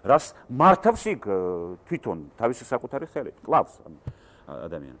ადამიანს და რას მართავს იქ თვითონ თავისი საკუთარი ხელით, კლავს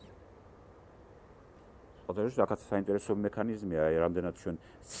ადამიანს. ყოველთვის აქაც საინტერესო მექანიზმია, რამდენად ჩვენ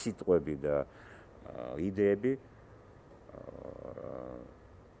სიტყვები და იდეები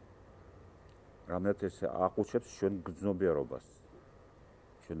რამდენად ეს აყუჩებს ჩვენ გრძნობიერობას.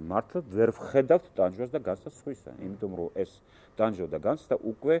 ჩვენ მართლად ვერ ვხედავთ ტანჯვას და განცდა სხვისა, იმიტომ რომ ეს ტანჯვა და განცდა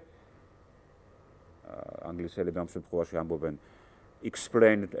უკვე ანგლისელები ამ შემთხვევაში ამბობენ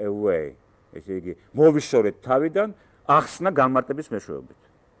explained away, ესე იგი მოვიშორეთ თავიდან ახსნა განმარტების მეშვეობით.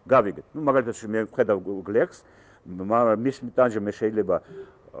 გავიგეთ. მაგალითად მე ვხედავ გლეხს, მის ტანჯვა მე შეიძლება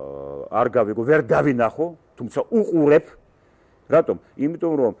არ გავიგო, ვერ დავინახო, თუმცა უყურებ. რატომ?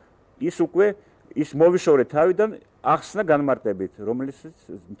 იმიტომ რომ ის მოვიშორე თავიდან ახსნა განმარტებით, რომელიც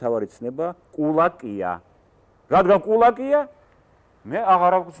მთავარი ცნება კულაკია. რადგან კულაკია, მე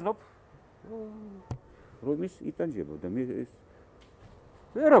აღარ ავგრძნობ რომ ის იტანჯებოდა,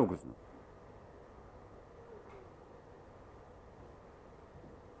 ვერ ავგრძნობ.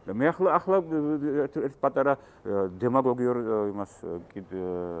 და მე ახლა ერთ პატარა დემაგოგიურ იმას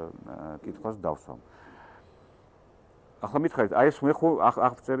კითხვას დავსვამ. ახლა მითხარით, აი ეს მე ხო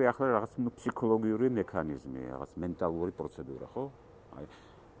აღწერე ახლა რაღაც ფსიქოლოგიური მექანიზმი, რაღაც მენტალური პროცედურა, ხო? აი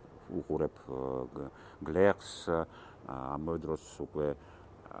უყურებ გლეხს, ამავე დროს უკვე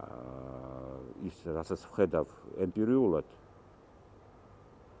ის რასაც ვხედავ ემპირიულად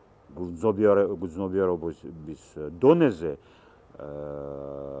გრძნობიერობის დონეზე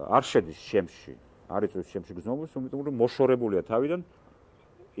არ შედის შემში, არ იწვევს შემში გრძნობებს, იმიტომ რომ მოშორებულია თავიდან,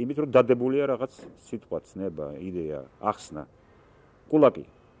 იმით რომ დადებულია რაღაც სიტყვა, ცნება, იდეა, ახსნა, კულაკი.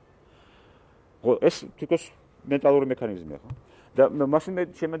 ხო, ეს თვითონ მენტალური მექანიზმია, ხო? და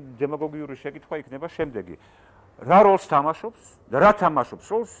მაშინ ჩემი დემაგოგიური შეკითხვა იქნება შემდეგი. რა როლს თამაშობს და რა თამაშობს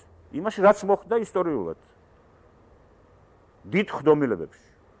როლს იმაში, რაც მოხდა ისტორიულად. დიდ ხდომილებებში.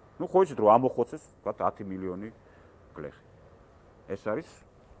 ნუ ხო იცით რომ ამოხოცეს, ვთქვათ 10 მილიონი გლეხი. ეს არის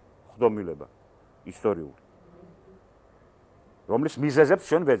ხდომილება ისტორიული. რომლის მიზეზებს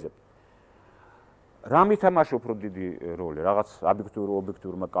ჩვენ ვეძებთ. რა მითამაშა უფრო დიდი როლი, რაღაც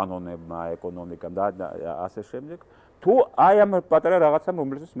ობიექტურმა კანონებმა, ეკონომიკამ და ასე შემდეგ, თუ აი ამ პატარა რაღაცამ,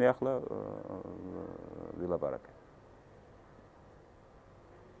 რომელსაც მე ახლა ვილაპარაკე.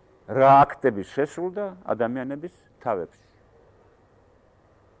 რა აქტები შესრულდა ადამიანების თავებში.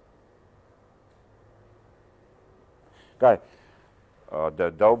 კაი,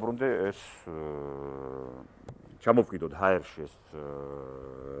 დაუბრუნდე ეს ჩამოვყიდოთ ჰაერში ეს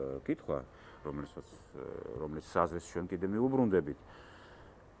კითხვა, რომელიც საზრეს ჩვენ კიდე მიუბრუნდებით.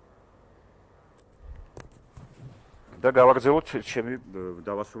 და გავაგრძელოთ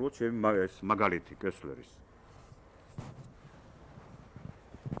დავასრულოთ ჩემი მაგალითი კესლერის.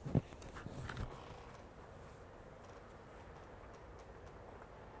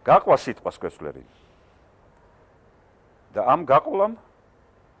 გაყვა სიტყვას კესლერი. და ამ გაყოლამ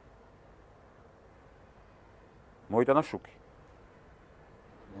მოიტანა შუქი.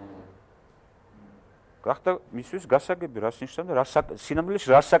 გახდა მისთვის გასაგები, რას ნიშნავდა, სინამდვილეში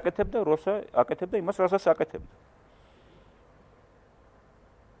რას აკეთებდა, როცა აკეთებდა იმას, რასაც აკეთებდა.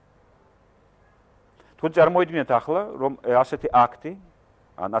 თუ წარმოიდგინეთ ახლა, რომ ასეთი აქტი,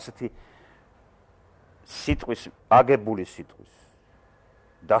 ან ასეთი სიტყვის, აგებული სიტყვის,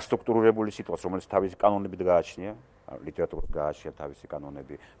 დასტრუქტურირებული სიტყვის, რომელიც თავისი კანონებით გააჩნია, ლიტერატურას გააჩნია თავისი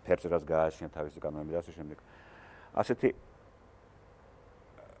კანონები, ფერწერას გააჩნია თავისი კანონები და ასე შემდეგ. ასეთი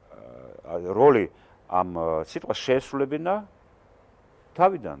როლი ამ სიტყვას შეესრულებინა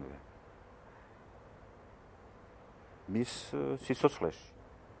თავიდანვე მის სიცოცხლეში.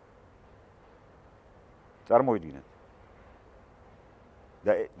 წარმოიდგინეთ.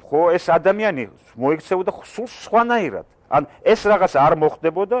 და ხო ეს ადამიანი მოიქცეოდა სულ სხვანაირად. ან ეს რაღაც არ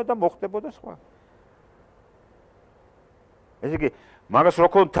მოხდებოდა და მოხდებოდა სხვა. ესე იგი, მაგას რო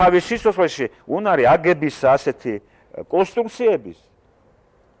ქონდა თავის სიცოცხლეში, უნარი აგების ასეთი კონსტრუქციების,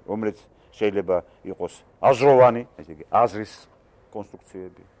 რომელიც შეიძლება იყოს აზროვანი, ესე იგი, აზრის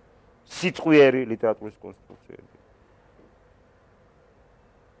კონსტრუქციები, სიტყვიერი ლიტერატურის კონსტრუქციები,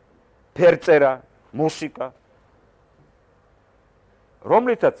 ფერწერა, მუსიკა,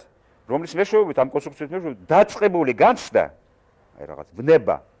 რომლის მეშვეობით ამ კონსტრუქციების მეშვეობით დაწყებული განცდა, აი რაღაც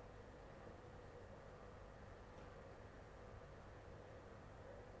ბნება,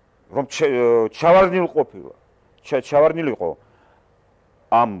 რომ ჩავარდნილიყო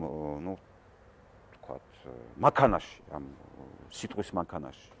ამ, ნუ, თქვათ, მანქანაში, ამ სიტყვის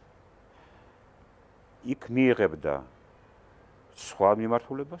მანქანაში. იქ მიიღებდა სხვა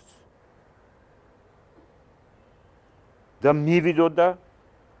მიმართულებას და მივიდოდა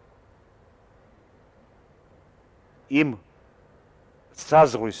იმ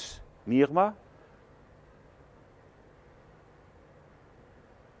საზღვრის მიღმა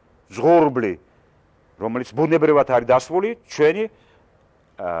ზღურბლი, რომელიც ბუნებრივად არის დასმული ჩვენი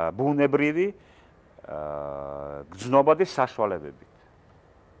ბუნებრივი გრძნობადი საშუალებებით.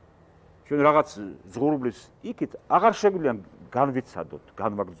 ჩვენ რაღაც ზღურბლის იქით აღარ შეგვიძლია განვიცადოთ,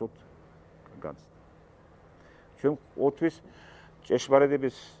 განვაგრძოთ განცდა. ჩვენ ყოველთვის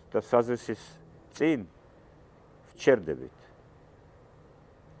ჭეშმარიტების და საზრისის წინ ვჩერდებით.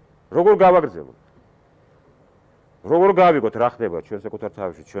 როგორ გავაგრძელოთ? როგორ გავიგოთ რა ხდება ჩვენ საკუთარ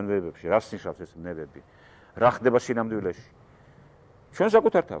თავში, ჩვენ ნებებში, რას ნიშნავს ეს ნებები? რა ხდება სინამდვილეში? ჩვენ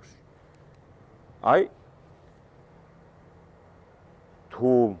საკუთარ თავში. აი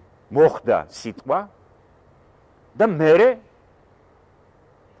თუ მოხდა სიტყვა და მერე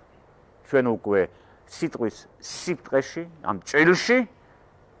ჩვენ უკვე სიტყვის სიტყეში, ამ ჭრილში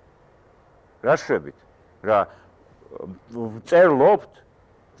რა შვებით? რა წერლობთ,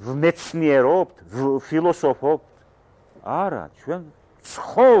 ვმეცნიერობთ, ფილოსოფობთ? არა, ჩვენ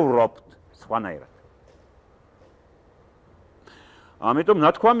ცხოვრობთ სხვანაირად. ამიტომ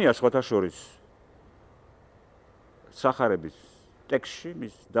ნათქვამია სხვათა შორის სახარების ტექსტში,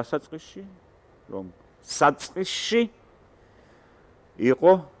 მის დასაწყისში, რომ საწყისში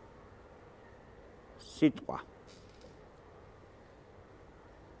იყო სიტყვა.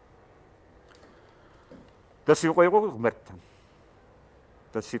 და სიტყვა იყო ღმერთთან.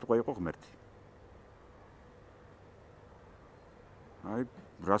 და სიტყვა იყო ღმერთი. აი,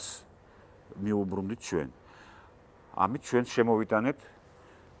 რას მიუბრუნდით ჩვენ? ამით ჩვენ შემოვიტანეთ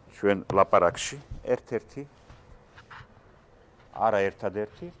ჩვენ ლაპარაკში ერთ-ერთი არა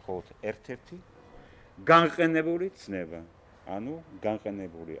ერთადერთი, მხოლოდ ერთ-ერთი განყენებული ცნება, ანუ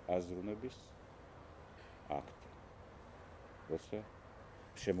განყენებული აზროვნების აქტი. როცა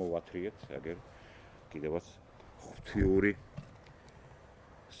შემოვათრიეთ, აგერ კიდევაც ღვთიური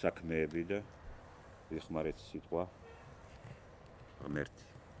საქმეები და ვიხმარეთ სიტყვა ღმერთი.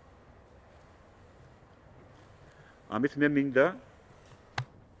 ამით მე მინდა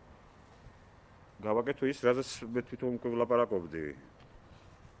გავაკეთო ის, რაზეც მე თვითონ უკვე ვლაპარაკობდი.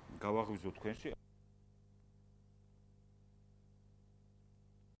 გავაღვიძო თქვენში.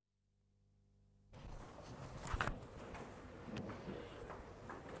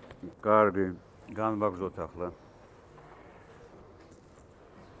 კარგი, განვაგრძოთ ახლა.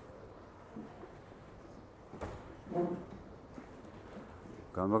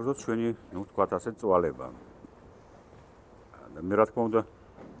 განვაგრძოთ ჩვენი, ნუ ვთქვათ ასე, წვალება. და მე რა თქმა უნდა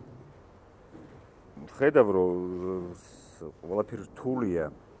ხედავ, რომ ყველაფერი რთულია,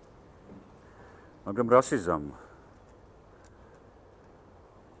 მაგრამ რას იზამ?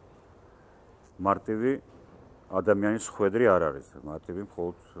 მარტივი ადამიანის ხვედრი არ არის. მარტივი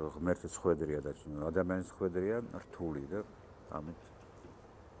მხოლოდ ღმერთის ხვედრია და ადამიანის ხვედრია რთული და ამით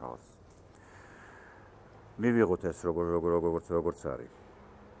რაღაც. მივიღოთ ეს როგორც არის.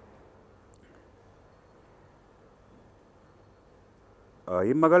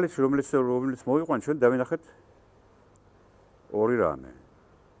 იმ მაგალითში, რომელიც მოვიყვან, ჩვენ დავინახეთ ორი რამე.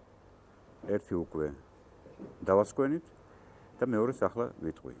 ერთი უკვე დავასკვენით და მეორეს ახლა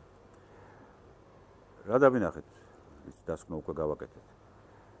ვიტყვი. რა დავინახეთ? ის დასკვნა უკვე გავაკეთეთ.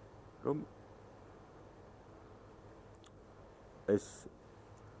 რომ ეს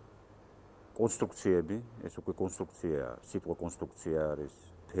კონსტრუქციები, ეს უკვე კონსტრუქცია, სიტყვა კონსტრუქცია არის,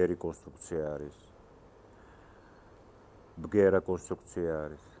 ფერი კონსტრუქცია არის. ბგერა კონსტრუქცია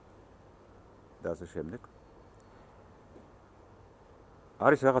არის და ასე შემდეგ.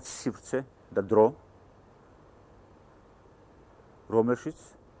 არის რაღაც სივრცე და დრო, რომელშიც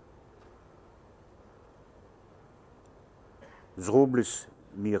ზღურბლის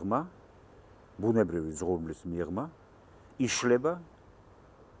მიღმა, ბუნებრივი ზღურბლის მიღმა იშლება,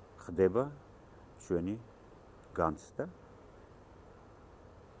 ხდება ჩვენი განცდა.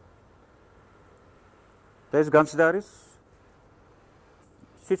 და ეს განცდა არის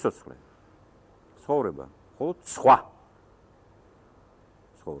სიცოცხლე, ცხოვრება, მხოლოდ სხვა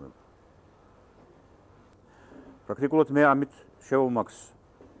ცხოვრება. პრაქტიკულად მე ამით შევომაქს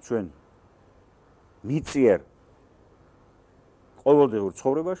ჩვენ მიწიერ ყოველდღიურ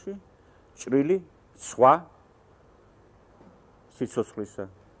ცხოვრებაში ჭრილი სხვა სიცოცხლისა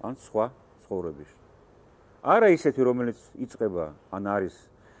ან სხვა ცხოვრებაში. არა ისეთი, რომელიც იწყება ან არის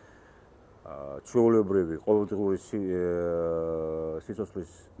ჩვეულებრივი ყოველდღიური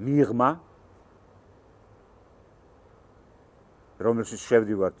სიცოცხლის მიღმა, რომელშიც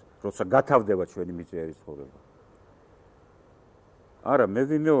შევდივართ, როცა გათავდება ჩვენი მიწიერი ცხოვრება. არა, მე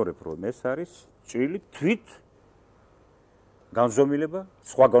ვიმეორებ, რომ ეს არის ჭრილი თვით განზომილება,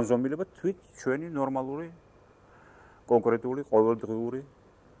 სხვა განზომილება თვით ჩვენი ნორმალური კონკრეტული ყოველდღიური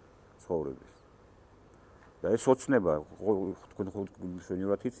ცხოვრების. და ეს ოცნება, თქვენ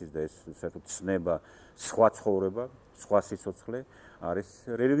ხუთგუნდისვენივრად იცის და ეს საერთოდ ცნება, სხვა ცხოვრება, სხვა სიცოცხლე არის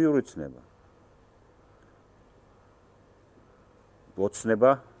რელიგიური ცნება.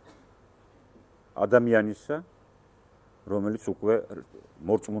 ოცნება ადამიანისა, რომელიც უკვე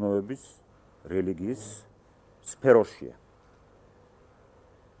მორწმუნოების რელიგიის სფეროშია.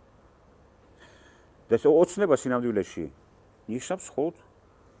 და ეს ოცნება სინამდვილეში ნიშნავს მხოლოდ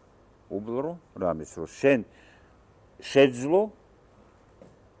უბრალოდ რამეს, რომ შენ შეძლო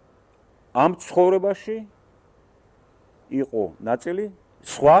ამ ცხოვრებაში იყო ნაწილი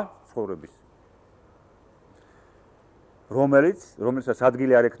სხვა ცხოვრების, რომელსაც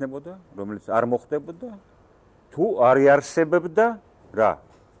ადგილი არ ექნებოდა, რომელიც არ მოხდებოდა, თუ არ იარსებებდა რა?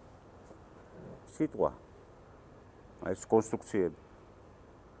 სიტყვა. აი ეს კონსტრუქციები.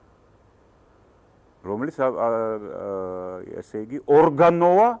 რომელიც ესე იგი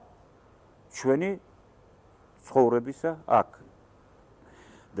ორგანოა ჩვენი ცხოვრებისა აქ.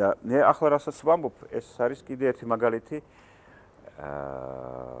 და მე ახლა რასაც ვამბობ, ეს არის კიდე ერთი მაგალითი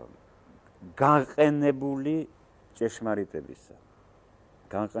განყენებული ჭეშმარიტებისა,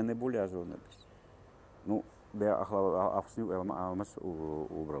 განყენებული აზროვნების. ნუ მე ახლა ახსნი ამას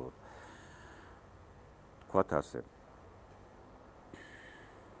უბრალოდ. თქვათ ასე.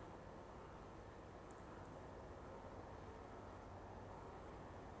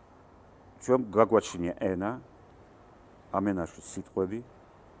 ჩვენ გაგვაჩნია ენა, ამ ენაში სიტყვები,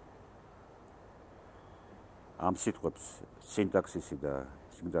 ამ სიტყვებს სინტაქსისი და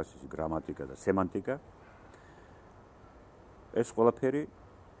სინტაქსისი, გრამატიკა და სემანტიკა. ეს ყველაფერი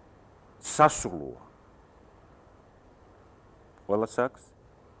სასრულია. ყველას აქვს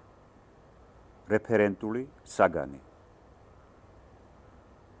რეფერენტული საგანი,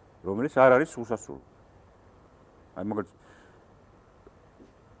 რომელიც არ არის უსასრულო. აი მაგალითად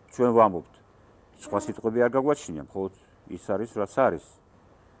ჩვენ ვამბობთ, სხვა სიტყვები არ გაგვაჩნია, მხოლოდ ის არის, რაც არის.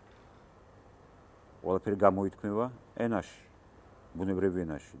 ყველაფერი გამოითქმება ენაში, ბუნებრივ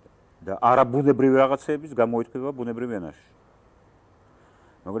ენაში და არაბუნებრივი რაღაცეების გამოითქმება ბუნებრივ ენაში.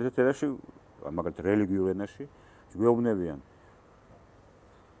 მაგალითად ენაში, მაგალითად რელიგიურ ენაში გვეუბნებიან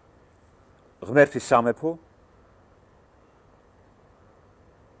ღმერთის სამეფო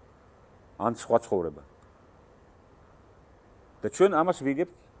ან სხვა ცხოვრება. და ჩვენ ამას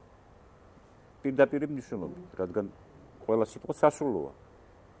ვიგებთ პირდაპირ მნიშვნელობით, რადგან ყველა სიტყვა სასრულოა.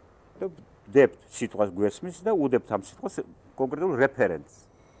 და ვდებთ სიტყვას გვესმის და უდებთ ამ სიტყვას კონკრეტულ რეფერენტს.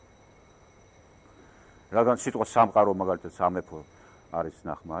 რადგან სიტყვა სამყარო მაგალითად სამეფო არის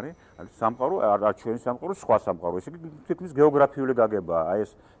ნახმარი, არის სამყარო, არ ჩვენი სამყარო, სხვა სამყარო. ესე იგი თითქმის გეოგრაფიული გაგებაა. აი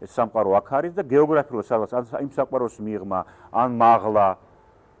ეს სამყარო აქ არის და გეოგრაფიულად სადაც ან იმ სამყაროს მიღმა, ან მაღლა,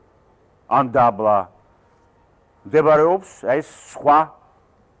 ან დაბლა მდებარეობს აი ეს სხვა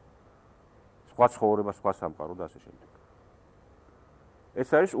ცხოვრება, სხვა სამყარო და ასე შემდეგ. ეს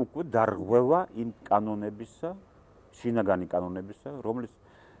არის უკვე დარღვევა იმ კანონებისა, შინაგანი კანონებისა, რომლის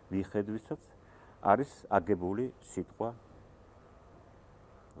მიხედვითაც არის აგებული სიტყვა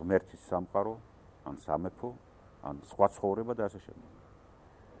ღმერთის სამყარო, ან სამეფო, ან სხვა ცხოვრება და ასე შემდეგ.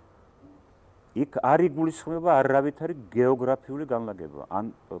 იქ არ იგულისხმება არავითარი გეოგრაფიული განლაგება,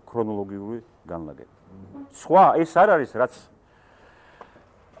 ან ქრონოლოგიური განლაგება. სხვა ეს არ არის, რაც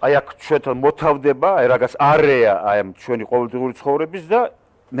აი აქ ჩვენთან მოთავდება, აი რაღაც არეა აი ამ ჩვენი ყოველდღიური ცხოვრების და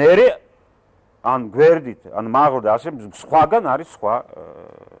მერე ან გვერდით, ან მაღლა და ასე სხვაგან არის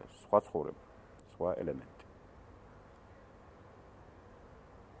სხვა ცხოვრება, სხვა ელემენტი.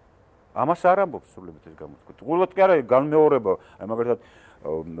 ამას არ ამბობს სრულებით ეს გამოთქვა. უბრალოდ კი არა განმეორება, აი მაგალითად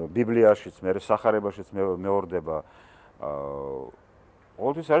ბიბლიაშიც, მე სახარებაშიც მეორდება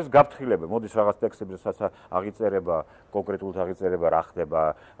ყოველთვის არის გაფრთხილება. მოდის რაღაც ტექსტები, რასაც აღიწერება, კონკრეტულად აღიწერება რა ხდება,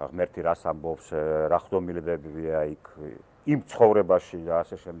 ღმერთი რას ამბობს, რა ხდომილებებია იქ იმ ცხოვრებაში და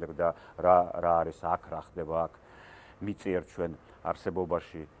ასე შემდეგ და რა არის აქ, რა ხდება აქ მიწიერ ჩვენ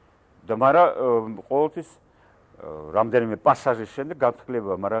არსებობაში. და მაგრამ ყოველთვის რამდენიმე პასაჟის შემდეგ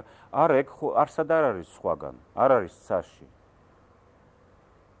გაფრთხილება, მაგრამ არა ეგ არსად არ არის სხვაგან, არ არის ცაში.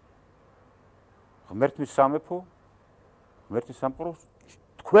 ღმერთის სამეფო, ღმერთის სამყარო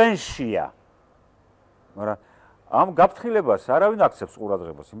თქვენშია. მაგრამ ამ გაფრთხილებას არავინ აქცევს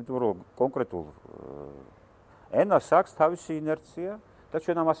ყურადღებას, იმიტომ რომ კონკრეტულ ენას აქვს თავისი ინერცია და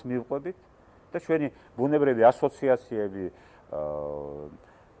ჩვენ ამას მივყვებით და ჩვენი ბუნებრივი ასოციაციები,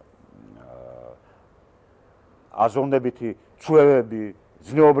 აზროვნებითი ჩვევები,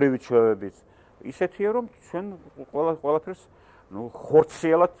 ზნეობრივი ჩვევებიც ისეთია, რომ ჩვენ ყველაფერს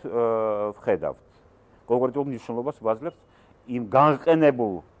ხორციელად ვხედავთ. კონკრეტულ მნიშვნელობას ვაძლევთ იმ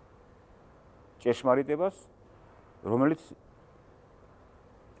განყენებულ ჭეშმარიტებას, რომელიც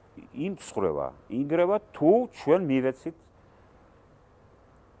იმცხრება, ინგრევა თუ ჩვენ მივეცით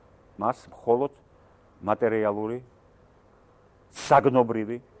მას მხოლოდ მატერიალური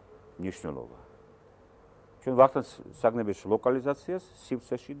საგნობრივი მნიშვნელობა. ჩვენ ვახდენთ საგნების ლოკალიზაციას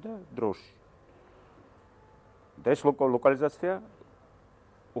სივრცეში და დროში. და ეს ლოკალიზაცია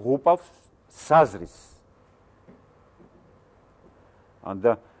ღუპავს საზრის.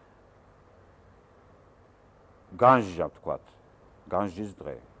 და განსჯა ვთქვათ, განსჯის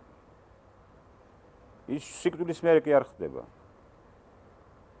დღე. ის სიკვდილის მერე კი არ ხდება.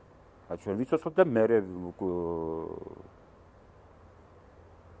 ჩვენ ვიცოცხლოთ და მერე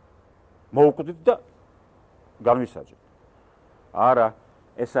მოუკვდით და განვისაჯეთ. არა,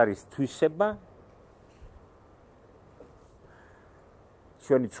 ეს არის თვისება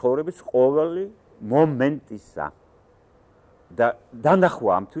ჩვენი ცხოვრების ყოველი მომენტისა და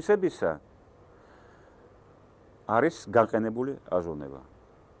დანახვა ამ თვისებისა არის განყენებული აზროვნება.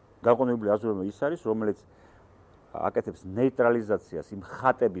 განყენებული აზროვნება ის არის, რომელიც აკეთებს ნეიტრალიზაციას იმ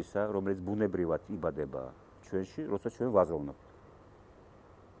ხატებისა, რომელიც ბუნებრივად იბადება ჩვენში, როცა ჩვენ ვაზროვნებთ.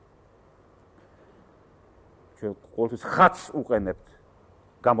 ჩვენ ყოველთვის ხატს უყენებთ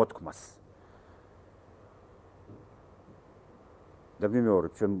გამოთქმას. და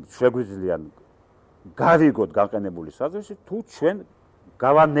მიმეორებ, ჩვენ შეგვიძლია გავიგოთ განყენებული საზრისი, თუ ჩვენ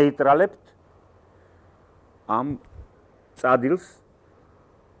გავანეიტრალებთ ამ წადილს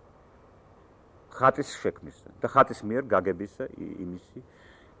ხატის შექმნისა და ხატის მიერ გაგებისა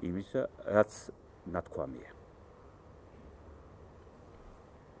იმისა, რაც ნათქვამია.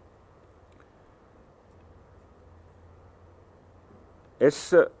 ეს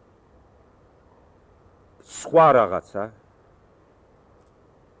სხვა რაღაცა,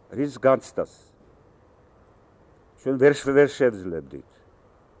 რის განცდას ჩვენ ვერ შევძლებდით.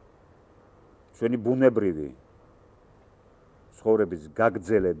 ჩვენი ბუნებრივი ცხოვრების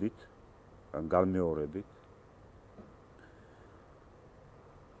გაგრძელებით, ან განმეორებით.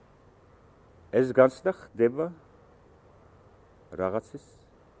 ეს განცდა ხდება რაღაცის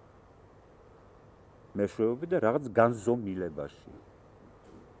მეშვეობით და რაღაც განზომილებაში.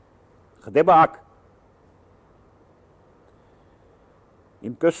 ხდება აქ.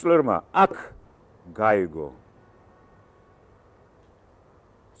 იმ კესლერმა აქ გაიგო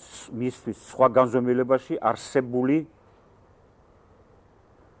მისთვის სხვა განზომილებაში არსებული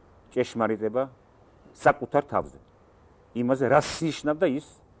ჭეშმარიტება საკუთარ თავზე. იმაზე რას ნიშნავდა ის,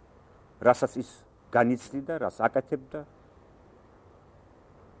 რასაც ის განიცდიდა, რას აკეთებდა,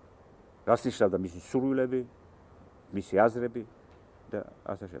 რას ნიშნავდა მისი სურვილები, მისი აზრები და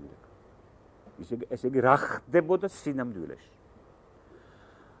ასე შემდეგ. ესე იგი რა ხდებოდა სინამდვილეში.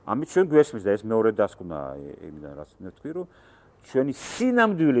 ამით ჩვენ გვესმის და ეს მეორე დასკვნა იმიდან რაც მე ვთქვი, რომ ჩვენი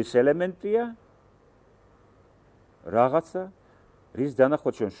სინამდვილის ელემენტია რაღაცა, რის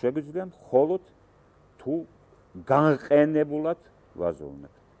დანახვა ჩვენ შეგვიძლია მხოლოდ თუ განყენებულად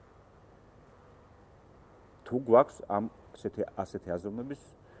ვაზროვნებთ. თუ გვაქვს ამ ასეთი აზროვნების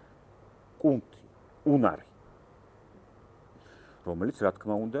კუნთი, უნარი, რომელიც რა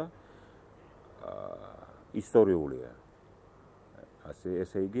თქმა უნდა ისტორიულია.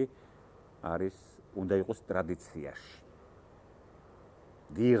 ესე იგი არის უნდა იყოს ტრადიციაში.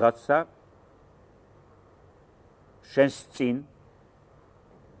 ვიღაცა შენს წინ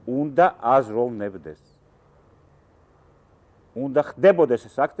უნდა აზროვნებდეს. უნდა ხდებოდეს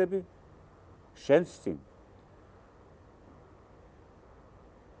ეს აქტები შენს წინ.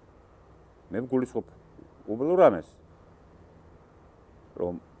 მე ვგულისხმობ უბრალოდ რამეს,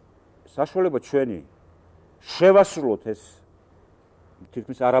 რომ საშუალება ჩვენი შევასრულოთ ეს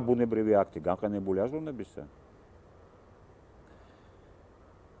თითქმის არაბუნებრივი აქტი განყენებული აზროვნებისა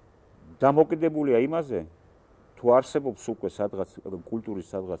დამოკიდებულია იმაზე, თუ არსებობს უკვე სადღაც კულტურის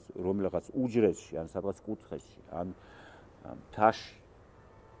სადღაც რომელიღაც უჯრედში, ან სადღაც კუთხეში, ან მთაში,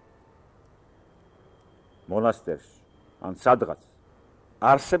 მონასტერში, ან სადღაც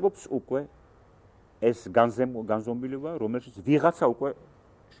არსებობს უკვე ეს განზომილება, რომელშიც ვიღაცა უკვე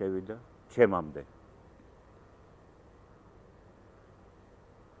შევიდა ჩემამდე.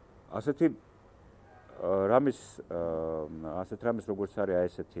 ასეთ რამის როგორც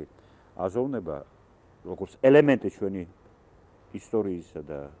არის ესეთი აზროვნება, როგორც ელემენტი ჩვენი ისტორიისა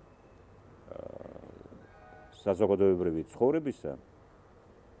და საზოგადოებრივი ცხოვრებისა,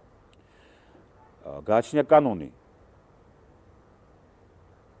 გააჩნია კანონი,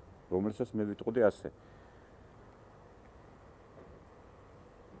 რომელსაც მე ვიტყოდი ასე.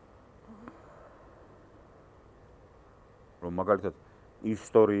 რომ მაგალითად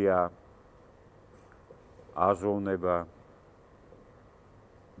ისტორია, აზროვნება,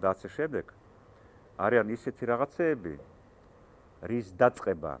 და ასე შემდეგ არიან ისეთი რაღაცეები, რის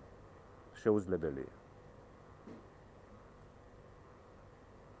დაწყება შეუძლებელია.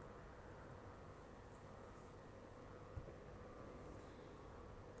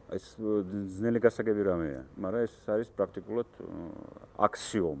 ეს ძნელი გასაგები რამეა, მაგრამ ეს არის პრაქტიკულად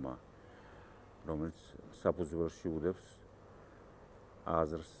აქსიომა, რომელიც საფუძველში უდევს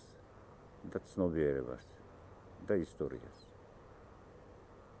აზრს და ცნობიერებას და ისტორიას.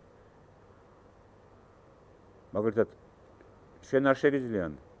 მაგალითად, შენ არ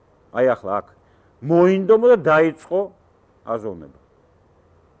შეგიძლია, აი ახლა აქ მოინდომო და დაიწყო აზროვნება.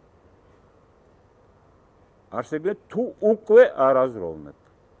 არ შეგიძლია თუ უკვე არ აზროვნებ.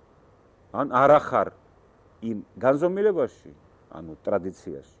 ან არ ახარ იმ განზომილებაში, ანუ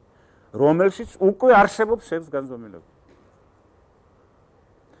ტრადიციაში, რომელშიც უკვე არსებობს ეს განზომილება.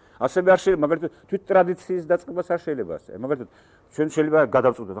 ასევე არ შეიძლება, მაგალითად, თვით ტრადიციის დაწყებას არ შეიძლება ასე. მაგალითად, ჩვენ შეიძლება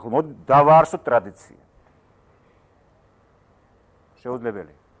გადავწყვეტოთ, ახლა მოდი დავაარსოთ ტრადიცია.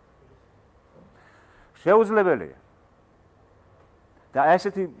 შეუძლებელია. შეუძლებელია. და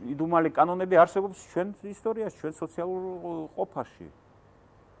ესეთი იდუმალი კანონები არსებობს ჩვენ ისტორიაში, ჩვენ სოციალურ ყოფაში.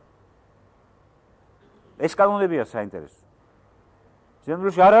 ეს კანონებია საინტერესო.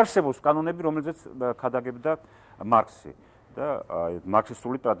 ზემლოში არ არსებობს კანონები, რომელზეც ქადაგებდა მარქსი და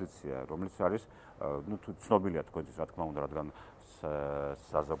მარქსისტული ტრადიცია, რომელიც არის, ну, ცნობილია თქვენთვის, რა თქმა უნდა, რადგან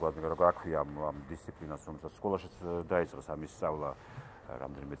საზოგადოება რა ქვია ამ დისციპლინას, რომელსაც სკოლაშიც დაიწყეს ამის სწავლა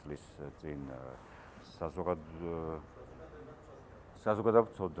რამდენიმე წლის წინ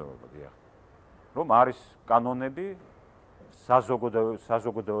საზოგადოებრივი, დიახ. რომ არის კანონები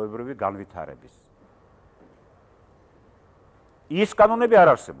საზოგადოებრივი განვითარების. ის კანონები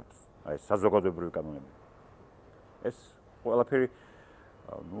არ არსებობს, აი საზოგადოებრივი კანონები. ეს ყველაფერი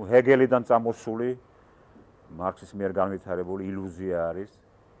ჰეგელიდან წამოსული მარქსის მიერ განვითარებული ილუზია არის,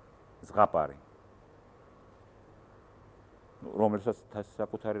 ზღაპარი. რომელსაც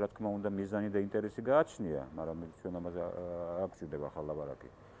საკუთარი, რა თქმა უნდა, მიზანი და ინტერესი გააჩნია, მაგრამ ჩვენ ამაზე არ გვჭირდება ახლა ლაპარაკი.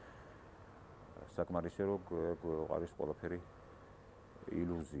 საკმარისია, რომ არის ყველაფერი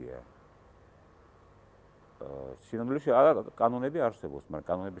ილუზია. სინამდვილეში კანონები არსებობს, მაგრამ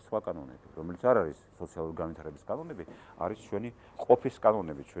კანონების სხვა კანონები, რომელიც არ არის სოციალური განვითარების კანონები, არის ჩვენი ყოფის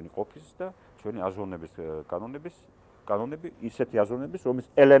კანონები, ჩვენი ყოფის და ჩვენი აზროვნების კანონები, ისეთი აზროვნების, რომლის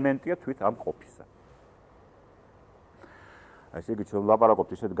ელემენტია თვით ამ ყოფისა. ესე იგი, ჩვენ ვლაპარაკობთ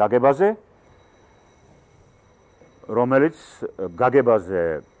ისეთ გაგებაზე, რომელიც გაგებაზე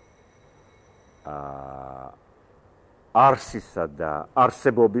არსისა და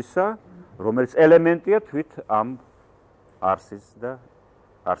არსებობისა, რომელიც ელემენტია თვით ამ არსის და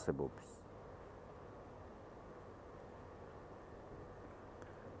არსებობის.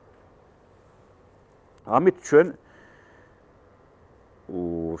 ამით ჩვენ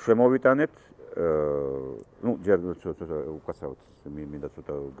შემოვიტანეთ, ну, ჯერ უკაცრავად მინდა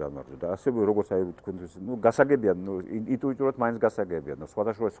ცოტა განმარტო და ასევე როგორც აი თქვენთვის, ну, გასაგებია, ინტუიტიურად მაინც გასაგებია, და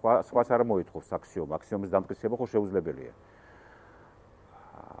სხვას არ მოითხოვს აქსიომა, აქსიომის დამტკიცება ხო შეუძლებელია.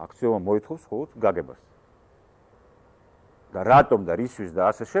 აქსიომა მოითხოვს მხოლოდ გაგებას. და რატომ და რისთვის და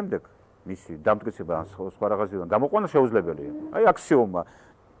ასე შემდეგ, მისი დამტკიცება ან სხვა რაღაციდან გამოყვანა შეუძლებელია. აი აქსიომა,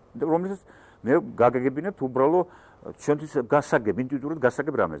 რომელსაც მე გაგეგებინებთ უბრალო ჩვენთვის გასაგებ, ინტუიტიურად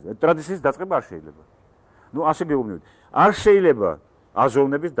გასაგებ რამეზე. ტრადიციის დაწყება არ შეიძლება. ну, ასე გეუბნებით. არ შეიძლება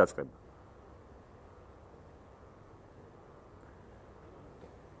აზროვნების დაწყება.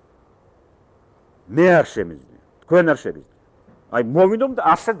 მე არ შემიძლია, თქვენ არ შეგიძლიათ. აი მოვიდომ და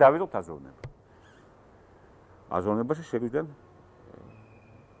ასე დავიდოთ აზროვნება. აზროვნებაში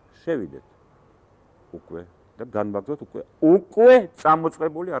შევიდეთ უკვე და განვაგრძოთ უკვე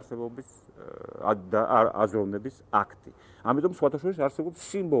წამოწყებული არსებობის აზროვნების აქტი. ამიტომ სხვათა შორის არსებობს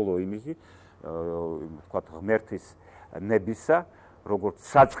სიმბოლო იმისი, ვთქვათ, ღმერთის ნებისა, როგორც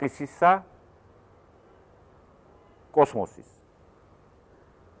საწყისისა, კოსმოსის.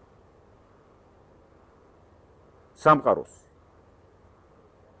 სამყაროს.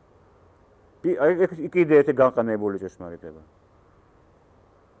 კიდე ერთი განყანებული ჭეშმარიტება,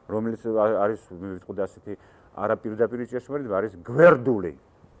 რომელიც არის, ვიტყოდი ასეთი, არა პირდაპირი ჭეშმარიტება, არის გვერდული.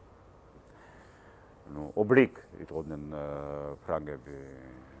 ну, oblique, იტყოდნენ ფრანგები,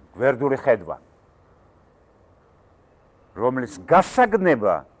 გვერდული ხედვა, რომელიც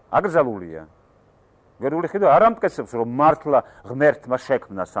გასაგნება აკრძალულია. გვერდული ხედვა არ ამტკიცებს, რომ მართლა ღმერთმა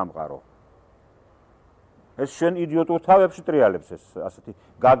შექმნა სამყარო. ეს შენ იდიოტურ თავებში ტრიალებს ეს ასეთი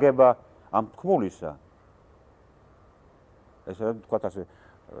გაგება ამ თქმულისა. ესე ვთქვათ ასე,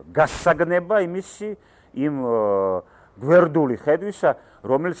 გასაგნება იმისი იმ გვერდული ხედვისა,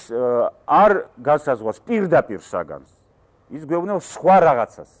 რომელიც არ განსაზღვრავს პირდაპირ საგანს. ის გვეუბნება სხვა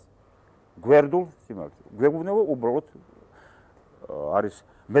რაღაცას. გვერდულ სიმართლეს. გვეუბნება უბრალოდ არის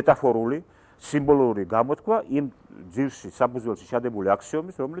მეტაფორული, სიმბოლური გამოთქვა იმ ძირში, საფუძველში შადებული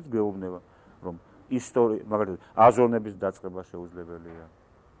აქსიომის, რომელიც გვეუბნება, რომ ისტორია, მაგალითად, აზროვნების დაწყება შეუძლებელია.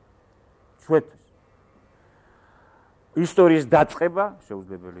 ჩვენთვის ისტორიის დაწყება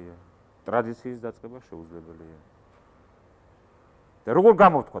შეუძლებელია. ტრადიციის დაწყება შეუძლებელია. და როგორ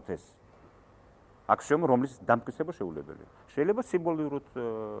გამოვთქვათ ეს აქსიომი, რომლის დამტკიცება შეუძლებელია? შეიძლება სიმბოლურად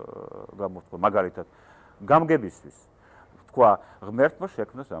გამოვთქვა, მაგალითად, გამგებისთვის თქვა ღმერთმა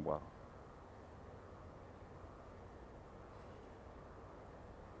შექმნა სამყარო.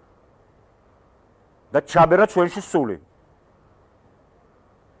 და ჩაბერა ჩვენში სული.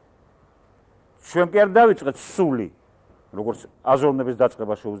 ჩვენ კი არ დავიწყეთ სული, როგორც აზროვნების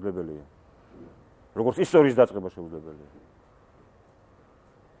დაწყება შეუძლებელია. როგორც ისტორიის დაწყება შეუძლებელია.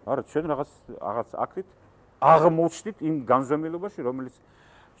 არა, ჩვენ რაღაც აქტით აღმოჩნდით იმ განზომილობაში, რომელიც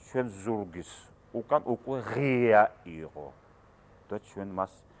ჩვენ ზურგის უკან უკვე ღია იყო და ჩვენ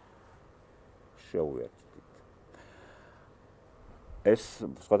მას შევუერთდით. ეს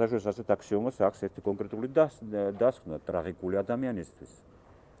სხვადასხვა ასეთ აქსიომას აქვს ერთი კონკრეტული დასკვნა ტრაგიკული ადამიანისთვის.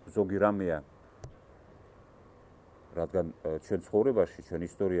 ზოგი რამეა, რადგან ჩვენ ცხოვრებაში, ჩვენ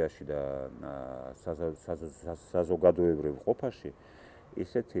ისტორიაში და საზოგადოებრივ ყოფაში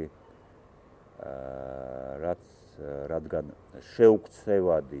ისეთი რადგან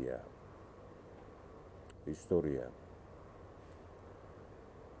შეუქცევადია ისტორია,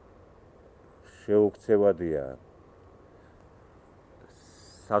 შეუქცევადია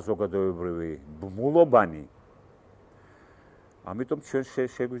საზოგადოებრივი ბმულობანი, ამიტომ ჩვენ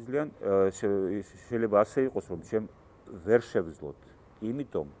შეგვიძლია შეიძლება ასე იყოს, რომ ჩვენ ვერ შევძლოთ,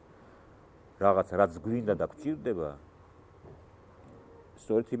 იმიტომ რაც გვინდა და გვჭირდება,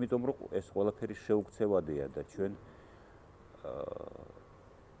 სწორედ იმიტომ რომ ეს ყველაფერი შეუქცევადია და ჩვენ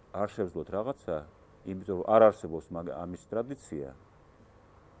არ შევძლოთ რაღაცა, იმიტომ რომ არ არსებობს ამის ტრადიცია.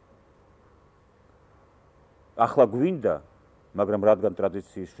 ახლა გვინდა, მაგრამ რადგან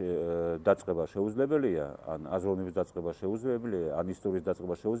ტრადიციის დაწყება შეუძლებელია, ან აზროვნების დაწყება შეუძლებელია, ან ისტორიის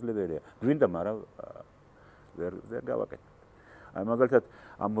დაწყება შეუძლებელია, გვინდა, მაგრამ ვერ გავაკეთებ. აი მაგალითად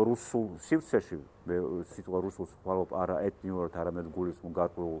ამ რუსულ სივრცეში, სიტყვა რუსულს ხვალობ არა ეთნიურად, არამედ გულისხმობ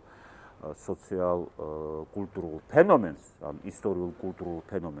გარკვეულ სოციალ-კულტურულ ფენომენს, ან ისტორიულ კულტურულ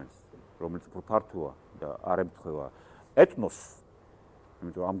ფენომენს, რომელიც უფრო ფართოა და არ ემთხვევა ეთნოსს,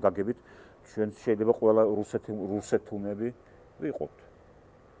 იმიტომ ამ გაგებით ჩვენ შეიძლება ყველა რუსეთუნები ვიყოთ.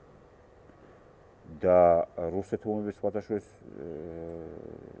 და რუსეთუნების სხვადასხვა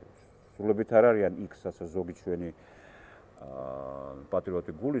სრულებით არ არიან X-ას ზოგი ჩვენი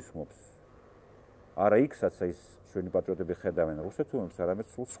პატრიოტი გულისხმობს. არა X-ას ის ჩვენი პატრიოტები ხედავენ რუსეთუნებს, არამედ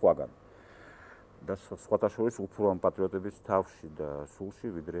სულ სხვაგან. და სხვადასხვა უფრო ამ პატრიოტების თავში და სულში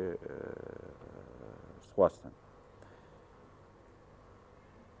ვიდრე სხვასთან.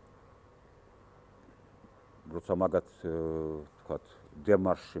 როცა მაგათ თქვათ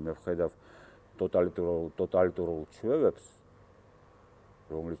დემარშში მე ვხედავ ტოტალიტარულ ჩვევებს,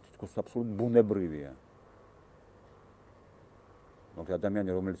 რომელიც თითქოს აბსოლუტურად ბუნებრივია. მაგრამ ადამიანი,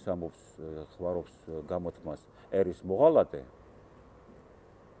 რომელიც ამბობს, ხվარობს გამოთქმას ერის მოღალატე,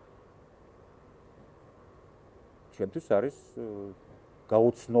 ჩემთვის არის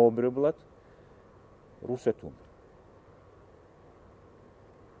გაუცნობრებლად რუსეთუნი.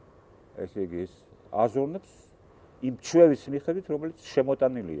 ესე იგი ის აზროვნებს იმ ჩვევის მიხედვით, რომელიც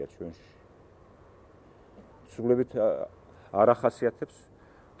შემოტანილია ჩვენში. სრულებით არ ახასიათებს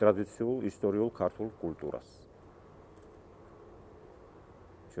ტრადიციულ ისტორიულ ქართულ კულტურას.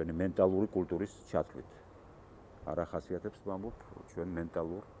 ჩვენი მენტალური კულტურის ჩათვლით. არ ახასიათებს ვამბობ ჩვენ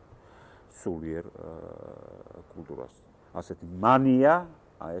მენტალურ სულიერ კულტურას. ასეთი მანია,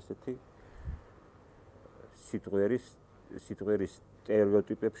 აი ესეთი სიტყვერის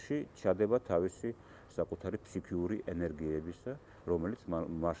სტერეოტიპებში ჩადება თავისი საკუთარი ფსიქიური ენერგიებისა, რომელიც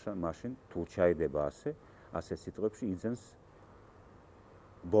მაშინ თუ ჩაიდება ასე სიტყვებში იძენს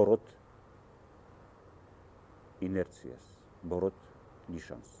ბოროტ ინერციას, ბოროტ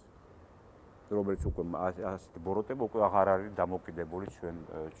ნიშანს, რომელიც უკვე ასეთი ბოროტება უკვე აღარ არის დამოკიდებული ჩვენ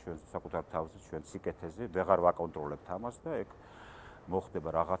საკუთარ თავზე, ჩვენ სიკეთეზე, ვეღარ ვაკონტროლებთ ამას და ეგ მოხდება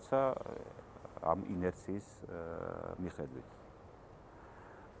რაღაცა ამ ინერციის მიხედვით.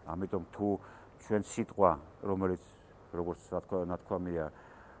 ამიტომ თუ ჩვენ სიტყვა, რომელიც როგორც ნათქვამია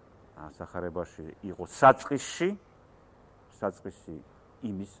სახარებაში იყო საწყისი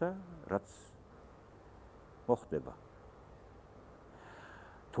იმისა, რაც მოხდება.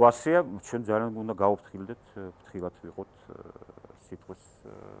 თუ ასეა, ჩვენ ძალიან უნდა გავუფრთხილდეთ, ფრთხილად ვიყოთ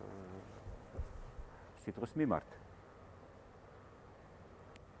სიტყვის მიმართ.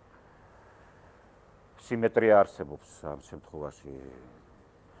 სიმეტრია არსებობს ამ შემთხვევაში.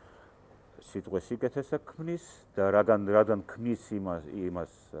 სიტყვის სიკეთესა ქმნის და რადგან ქმნის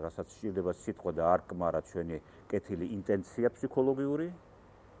იმას, რასაც სჭირდება სიტყვა და არ კმარა ჩვენი კეთილი ინტენცია ფსიქოლოგიური,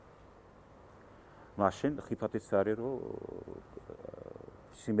 მაშინ ხიფათიც არის, რომ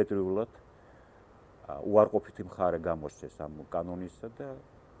სიმეტრიულად უარყოფითი მხარე გამოსცეს ამ კანონისა და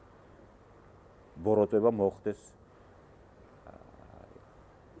ბოროტება მოხდეს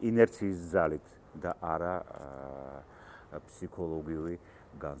ინერციის ძალით და არა ფსიქოლოგიური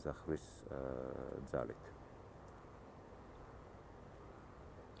განზახვის ძალით.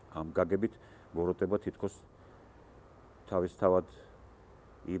 ამ გაგებით ბოროტება თითქოს თავისთავად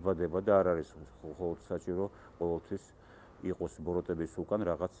იბადება და არ არის მხოლოდ საჭირო ყოველთვის იყოს ბოროტების უკან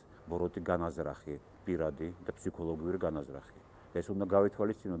რაღაც ბოროტი განაზრახი, პირადი და ფსიქოლოგიური განაზრახი. ეს უნდა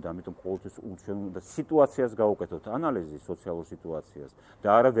გავითვალისწინოთ და ამიტომ ყოველთვის ჩვენ უნდა სიტუაციას გავუკეთოთ, ანალიზი სოციალურ სიტუაციას და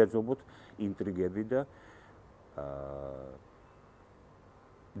არა ვერძობოთ ინტრიგები და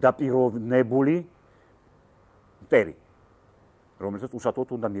დაპიროვნებული მტერი, რომელსაც უშუალოდ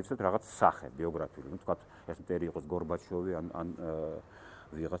უნდა მივცეთ რაღაც სახე, ბიოგრაფიული, ну, თქვათ, ეს მტერი იყოს გორბაჩოვი ან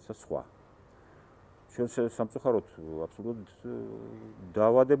ვიღაცა სხვა. ჩვენ სამწუხაროდ აბსოლუტურად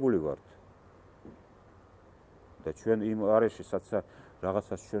დაავადებული ვართ. და ჩვენ იმ არეში, სადაც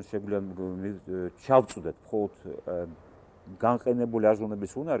რაღაცას ჩვენ შეგვიძლია ჩავწვდეთ მხოლოდ განყენებული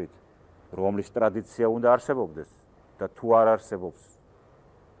აზროვნების უნარით, რომლის ტრადიცია უნდა არსებობდეს და თუ არ არსებობს,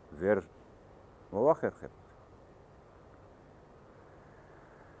 ვერ მოვახერხებთ.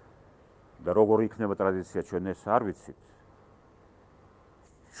 და როგორ იქნება ტრადიცია, ჩვენ ეს არ ვიცით.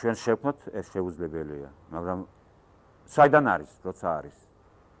 ჩვენ შევქმნათ, ეს შეუძლებელია, მაგრამ საიდან არის, როცა არის?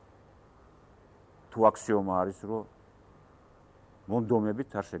 თუ აქსიომა არის, რომ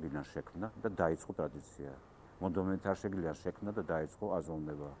მონდომებით არ შეგიძლია შექმნა და დაიწყო ტრადიცია. მონდომებით არ შეგიძლია შექმნა და დაიწყო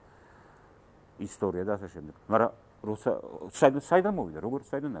აზროვნება, ისტორია და ასე შემდეგ. მაგრამ როცა საიდან მოვიდა, როგორ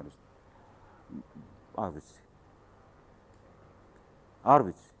საიდან არის? არ ვიცი. არ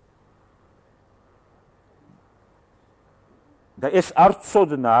ვიცი. და ეს არ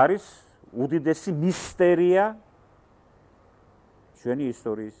ცოდნა არის უდიდესი მისტერია ჩვენი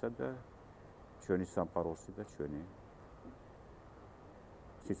ისტორიისა და ჩვენი სამყაროსი და ჩვენი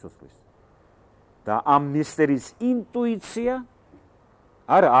სიცოცხლის. და ამ მისტერიის ინტუიცია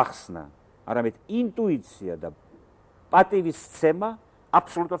არ ახსნა, არამედ ინტუიცია და პატივისცემა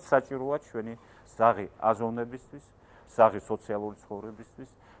აბსოლუტურად საჭიროა ჩვენი საღი აზროვნებისთვის, საღი სოციალური ცხოვრებისთვის,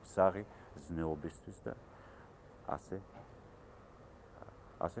 საღი ზნეობისთვის და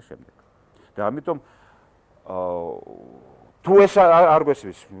ასე შემდეგ. და ამიტომ თუ ეს არ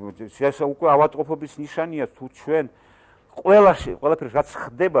გვესმის, ეს უკვე ავადმყოფობის ნიშანია, თუ ჩვენ ყველაფერი რაც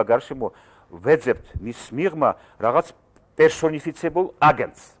ხდება გარშემო ვეძებთ მის მიღმა რაღაც პერსონიფიცებულ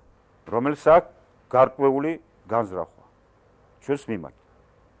აგენტს, რომელიც აქვს გარკვეული განზრახვა ჩვენს მიმართ.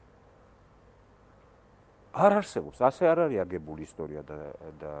 არ არსებობს, ასე არ არის აგებული ისტორია და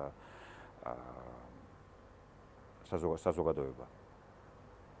საზოგადოება.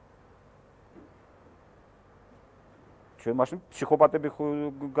 ჩვენ მაშინ ფსიქოპატები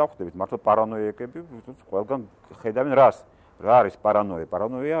გავხდებით, მართლა პარანოიკები, ყველგან ხედავენ რას? რა არის პარანოია?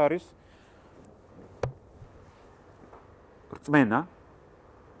 პარანოია არის რწმენა,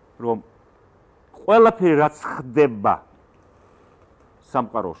 რომ ყველაფერი რაც ხდება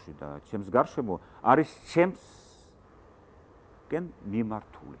სამყაროში და ჩემს გარშემო არის ჩემსკენ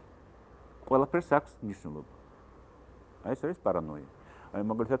მიმართული. ყველაფერს აქვს მნიშვნელობა. აი ეს არის პარანოია. აი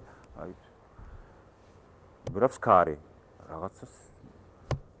მაგალითად, აი ბრავს ქარი,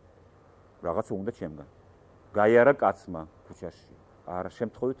 რაღაცა უნდა ჩემგან. გაიარა კაცმა ქუჩაში. არა,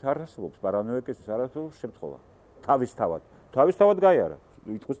 შემთხვევით არ არსებობს პარანოიკისთვის არასდროს შემთხვევა. თავისთავად გაიარა,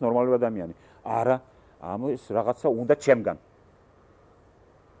 იტყვის ნორმალური ადამიანი. არა, ეს რაღაცა უნდა ჩემგან.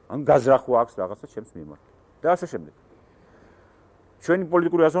 ან გაზრახვა აქვს რაღაცა ჩემს მიმართ. და ასე შემდეგ. ჩვენი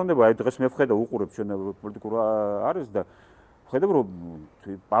პოლიტიკური აზროვნება, აი დღეს მე ვხედავ, უყურებ ჩვენ პოლიტიკურ არის და ვხედავ, რომ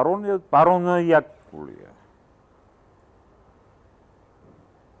პარანოიაკულია.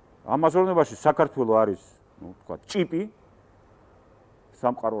 ამ აზროვნებაში საქართველო არის, თქვა, ჭიპი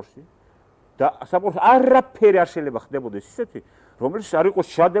სამყაროში და სამყაროში არაფერი არ შეიძლება ხდებოდეს ისეთი, რომელიც არ იყოს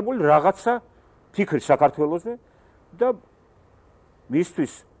შადებული რაღაცა ფიქრი საქართველოზე და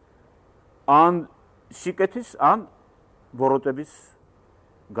მისთვის ან სიკეთის, ან ბოროტების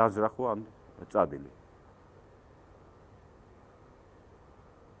განზრახვა, ან წადილი.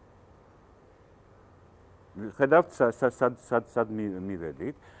 ხედავთ, სად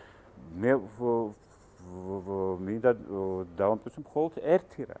მივედით. მე მინდა დავამტკიცო მხოლოდ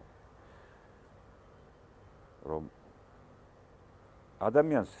ერთი რამ, რომ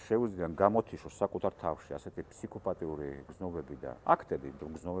ადამიანს შეუძლია გამოთიშოს საკუთარ თავში ასეთი ფსიქოპათიური გზნობები და აქტები,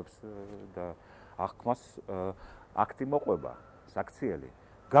 რომ გზნობებს და აღქმას აქტი მოყვება, საქციელი.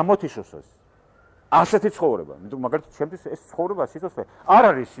 გამოთიშოს ეს ასეთი ცხოვრება. იმიტომ მაგალითად ჩემთვის ეს ცხოვრება სიცოცხლე არ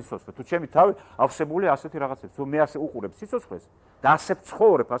არის სიცოცხლე. თუ ჩემი თავი ავსებული ასეთი რაღაცებს, თუ მე ასე უყურებ სიცოცხლეს და ასე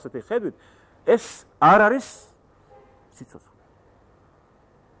ცხოვრებ ასეთი ხედვით, ეს არ არის სიცოცხლე.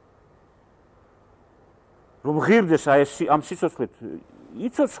 რომ ღირდეს აი ეს ამ სიცოცხლეთ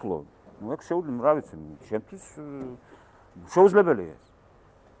იცოცხლო, ნუ აქ შეუძლია, რა ვიცი, ჩემთვის შეუძლებელია ეს.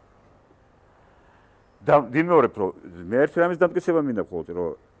 და ვიმეორებ, რომ მე ერთ რამის დამტკიცება მინდა ხოლმე,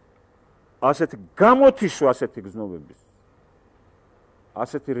 რომ ასეთი გამოთიშვა ასეთი გზნობების,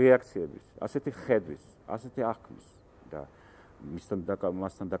 ასეთი რეაქციების, ასეთი ხედვის, ასეთი აღქმის და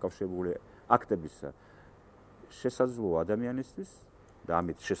მასთან დაკავშირებული აქტებისა შესაძლოა ადამიანისთვის და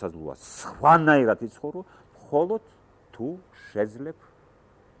ამით შესაძლოა სხვანაირად იცხოვრო, მხოლოდ თუ შეძლებ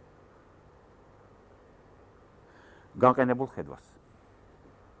განყენებულ ხედვას.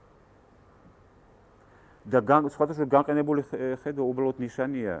 და სხვადასხვა განყენებული ხედვა უბრალოდ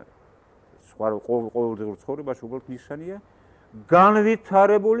ნიშანია, ყოველდღიურ ცხოვრებაში უბრალოდ ნიშანია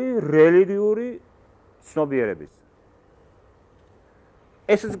განვითარებული რელიგიური ცნობიერების.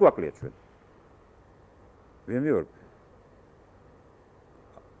 ესეც გვაკლია ჩვენ. ვიმეორებ.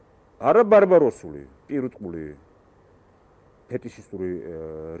 არა ბარბაროსული, პირუტყული, ფეტიშისტური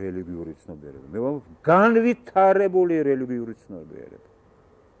რელიგიური ცნობიერება. მე ვამბობ განვითარებული რელიგიური ცნობიერება.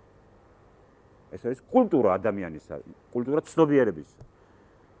 ეს არის კულტურა ადამიანისა, კულტურა ცნობიერების.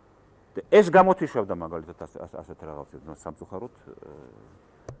 და ეს გამოთიშავდა მაგალითად ასეთ რაღაცებს სამწუხაროდ.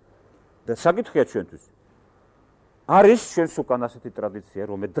 და საკითხია ჩვენთვის. არის ჩვენს უკან ასეთი ტრადიცია,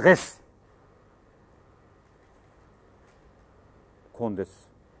 რომელიც დღეს კონდეს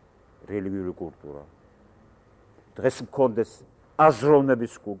რელიგიური კულტურა. დღეს მქონდეს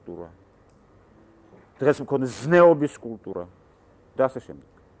აზროვნების კულტურა. დღეს მქონდეს ზნეობის კულტურა და ასე შემდეგ.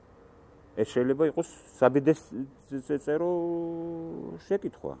 ეს შეიძლება იყოს საბედისწერო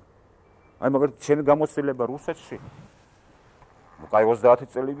შეკითხვა. აი მაგალითად ჩემი გამოცდილება რუსეთში. ნუ კაი 30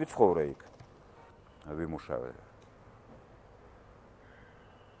 წელი ვიცხოვრე იქ. ვიმუშავე.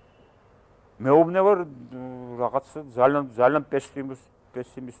 მეუბნევარ რაღაც ძალიან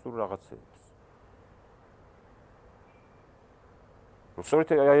პესიმისტურ რაღაცებს.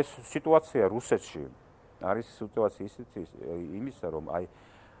 რუსეთში ეს სიტუაცია რუსეთში არის სიტუაცია ისეთი იმისა, რომ აი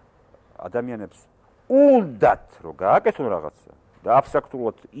ადამიანებს უნდათ რომ გააკეთონ რაღაცა და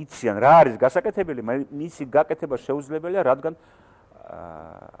აბსტრაქტულად იციან რა არის გასაკეთებელი, მისი გაკეთება შეუძლებელია, რადგან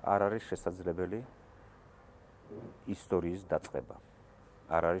არ არის შესაძლებელი ისტორიის დაწყება.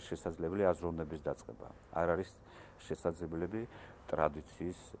 არ არის შესაძლებელი აზროვნების დაწყება. არ არის შესაძლებელი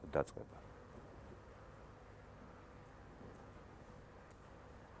ტრადიციის დაწყება.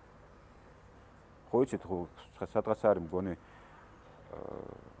 ხო იცით, სადღაც არის მგონი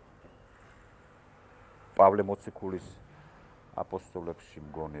პავლე მოციქულის აპოსტოლებში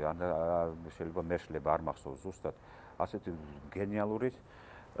მგონი, შეიძლება მეშლება არ მახსოვს ზუსტად, ასეთი გენიალური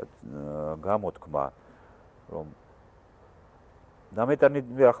გამოთქმა, რომ დამეტანი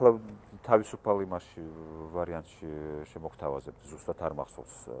ახლა თავისუფალ იმაში ვარიანტში შემოგთავაზებთ, ზუსტად არ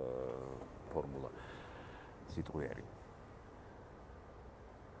მახსოვს ფორმულა სიტყვიერი.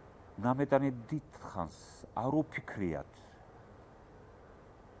 დამეტანი დიდხანს არ უფიქრიათ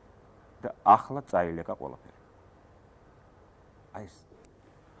და ახლა წაილეკა ყველაფერი. აი ეს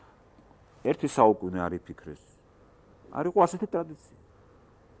ერთი საუკუნე არ იფიქრეს. არ იყო ასეთი ტრადიცია.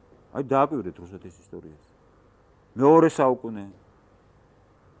 აი დააკვირდეთ რუსეთის ისტორიას. მეორე საუკუნე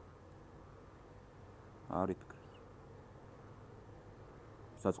არ იფიქრეს.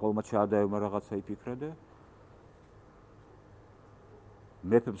 საწყალმა ჩაადაემა რაღაცა იფიქრა და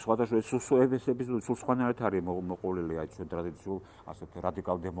მეფემ სხვადასხვა ეს ეპიზოდი სულ სხვანაირად არის მოყოლილი აი ჩვენ ტრადიციულ ასეთ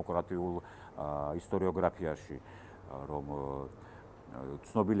რადიკალ დემოკრატიულ ისტორიოგრაფიაში, რომ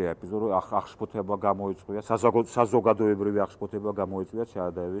ცნობილია ეპიზოდი აღშფოთება გამოიწვია, საზოგადოებრივი აღშფოთება გამოიწვია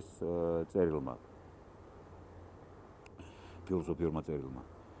ჩაადაევის წერილმა. ფილოსოფიურმა წერილმა.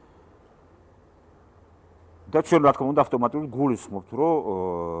 და ჩვენ რა თქმა უნდა ავტომატურად გულისხმობთ, რომ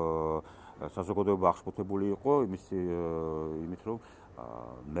საზოგადოება აღშფოთებული იყო იმით, რომ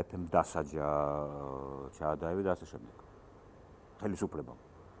მეფემ დასაჯა ჩაადაევი და ასე შემდეგ. ხელისუფლებამ.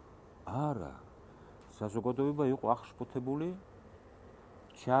 არა, საზოგადოება იყო აღშფოთებული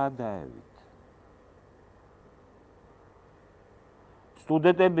ჩაადაევით.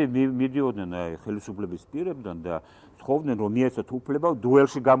 სტუდენტები მიდიოდნენ ხელისუფლების პირებთან და ცხოვდნენ, რომ მიეცათ უფლება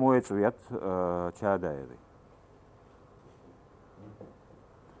დუელში გამოეწვიათ ჩაადაევი.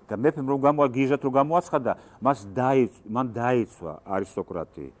 და მეფემ გიჟად რომ გამოაცხადა, მან დაიცვა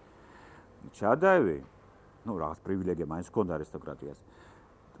არისტოკრატი ჩადაევი, რაღაც პრივილეგია მაინც ჰქონდა არისტოკრატიას.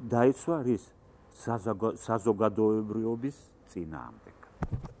 დაიცვა რის საზოგადოებრიობის წინააღმდეგ.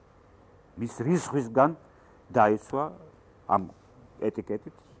 მის რისხვისგან დაიცვა ამ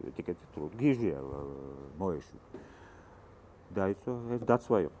ეტიკეტით რო გიჟია მოეშვი. დაიცვა ეს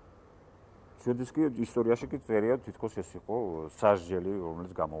დაცვა იყო. ჩვენთვის კი ისტორიაში კი წერია თითქოს ეს იყო სასჯელი,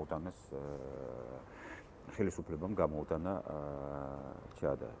 რომელიც გამოუტანეს ხელისუფლებამ გამოუტანა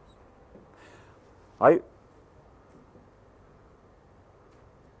ჩაადაევს. აი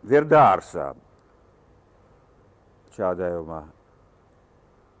ვერ დაარსა ჩაადაევმა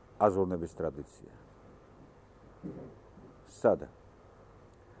აზროვნების ტრადიცია. სადა?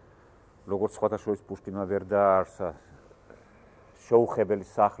 როგორც სხვათა შორის პუშკინმა ვერ დაარსა შეუხებელი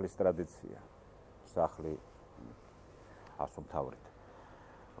სახლის ტრადიცია. სახლი ასომთავრით,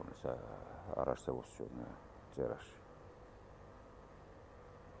 რომელიც არ არსებობს ჩვენ წერაში.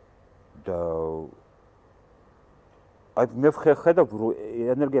 და აი მე ხედავ რომ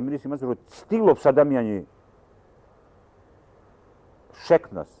ენერგია მიდის იმას რომ ცდილობს ადამიანი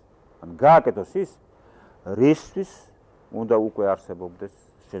შექმნას, ან გააკეთოს ის, რისთვის უნდა უკვე არსებობდეს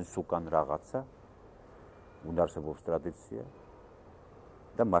შენს უკან რაღაცა, უნდა არსებობს ტრადიცია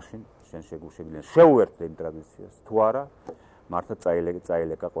და მაშინ შენ შეგვიძლია შეუერთდე იმ ტრადიციას, თუ არა მართლა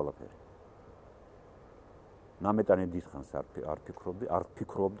წაილეკა ყველაფერი. ნამეტანი დიდხანს არ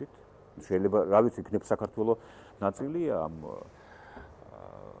ფიქრობდით. შეიძლება, რა ვიცი, იქნებ საქართველოს ნაწილია ამ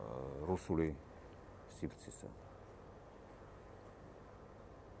რუსული სივრცისა.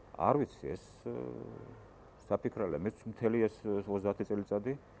 არ ვიცი, ეს საფიქრალია. მეც მთელი ეს 30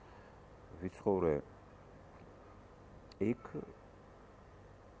 წელიწადი ვიცხოვრე იქ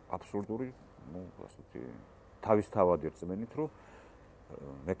აბსურდული, ასეთი თავისთავადი რწმენით, რომ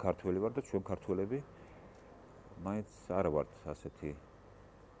მე ქართველი ვარ და ჩვენ ქართველები მაინც არ ვართ ასეთი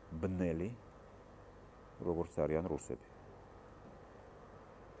ბნელი, როგორც არიან რუსები.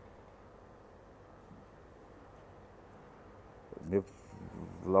 მე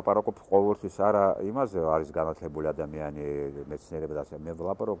ვლაპარაკობ ყოველთვის არა იმაზე, არის განათლებული ადამიანი, მეცნიერები და ასე, მე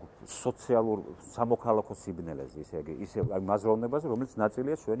ვლაპარაკობ სოციალურ სამოქალაქო სიბნელეზე, ისე აი მაზროვნებაზე, რომელიც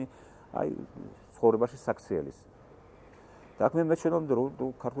ნაწილია ჩვენი აი ცხოვრებაში საქციელის. და აქ მე მეჩვენებდი, რომ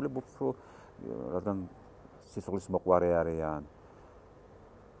ქართველები უფრო რადგან სიცოცხლის მოყვარე არიან,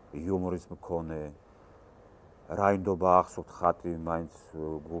 იუმორის მქონე, რაინდობა ახსოვთ ხატი მაინც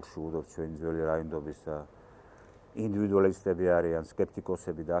გულში უდევს ჩვენი ძველი რაინდობისა, ინდივიდუალისტები არიან,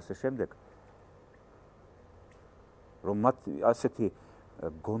 სკეპტიკოსები და ასე შემდეგ. რომ მათ ასეთი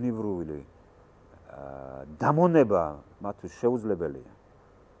გონივრული დამონება მათთვის შეუძლებელია.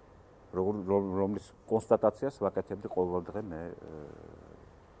 რომლის კონსტატაციას ვაკეთებდი ყოველდღე მე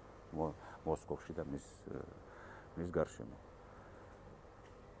მოსკოვში და მის გარშემო.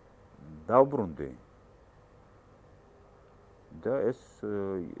 დავბრუნდი და ეს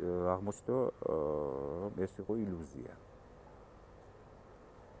აღმოჩნდა, რომ ეს იყო ილუზია.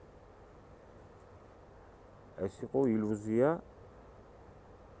 ეს იყო ილუზია,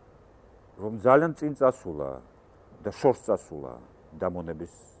 რომ ძალიან წინ წასულა და შორს წასულა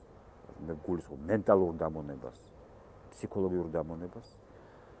დამონების, მე გულისხმობ მენტალურ დამონებას, ფსიქოლოგიურ დამონებას,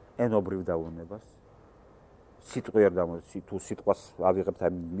 ენობრივ დამონებას, სიტყვიერ დამონებას, თუ სიტყვას ავიღებთ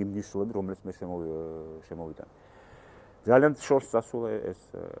ამ მნიშვნელობით, რომელიც მე შემოვიტანე. ძალიან შორს წასულა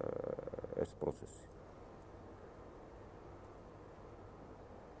ეს პროცესი.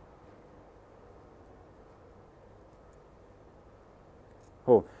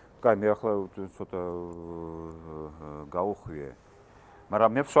 ხო, კაი, მე ახლა ცოტა გავუხვიე.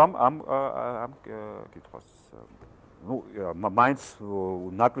 მაგრამ მე ვსვამ ამ კითხვას. ნუ, მაინც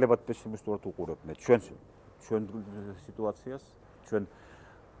ნაკლებად პესიმისტურად უყურებ მე ჩვენ სიტუაციას, ჩვენ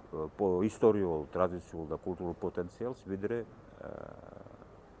ისტორიულ, ტრადიციულ და კულტურულ პოტენციალს ვიდრე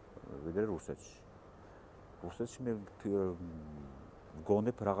რუსეთში. რუსეთში მე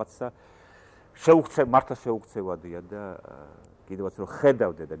მგონებ რაღაცა მართლა შეუქცევადია და კიდევაც რომ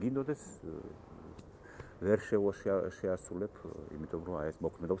ხედავდე და გინდოდეს ვერ შეასრულებ, იმიტომ რომ ეს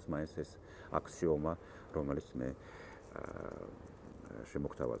მოქმედობს მაინც ეს აქსიომა, რომელიც მე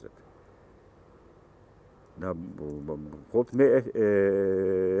შემოგთავაზებ. და ხოლმე მე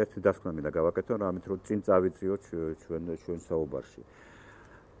ერთი დასკვნა მინდა გავაკეთო, ამით რომ წინ წავიწიო ჩვენ საუბარში.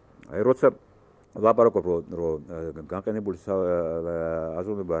 აი როცა ვლაპარაკობ რომ განყენებული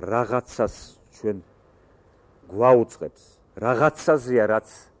აზროვნება რაღაცას ჩვენ გვაუწყებს, რაღაცაზეა რაც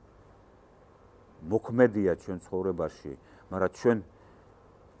მოქმედია ჩვენ ცხოვრებაში, მაგრამ ჩვენ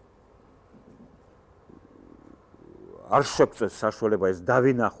არ შეგვწეს საშუალება ეს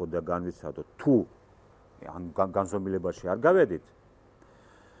დავინახოთ და განვიცადოთ, თუ ან განზომილებაში არ გავედით,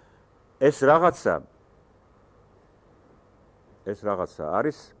 ეს რაღაცა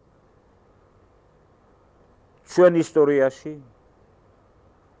არის ჩვენ ისტორიაში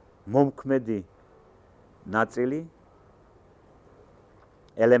მომქმედი ნაწილი,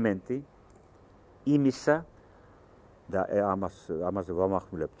 ელემენტი იმისა და ამაზე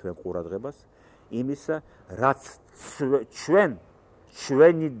ვამახვილებ თქვენ ყურადღებას, იმისა, რაც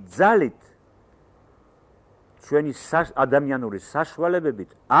ჩვენი ძალით, ჩვენი ადამიანური საშუალებებით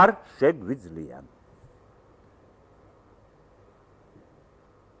არ შეგვიძლიან.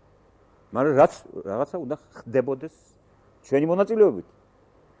 მაგრამ რაღაცა უნდა ხდებოდეს ჩვენი მონაწილეობით.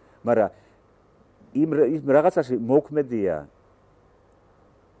 მაგრამ იმ რაღაცაში მოქმედია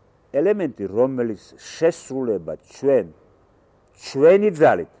ელემენტი, რომელიც შესრულება ჩვენი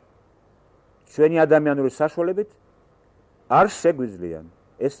ძალით, ჩვენი ადამიანური საშუალებით არ შეგვიძლიან.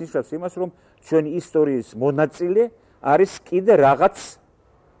 ეს ნიშნავს იმას, რომ ჩვენი ისტორიის მონაწილე არის კიდე რაღაც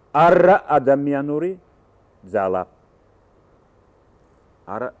არაადამიანური ძალა.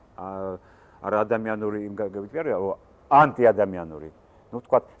 არაადამიანური იმ გაგებით არის, ანტიადამიანური, ну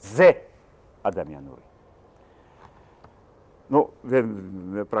ვთქვათ, ზე ადამიანური. ну,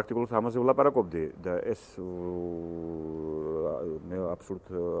 მე პრაქტიკულად ამაზე ვლაპარაკობდი და ეს მე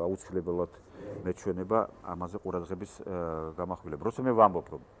აბსოლუტურად აუცილებლად მეჩვენება ამაზე ყურადღების გამახვილებ. როცა მე ვამბობ,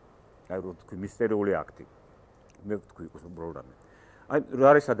 რომ აი რო თქვი მისტერიული აქტი, მე ვთქვი უბრალოდ რამე. აი რა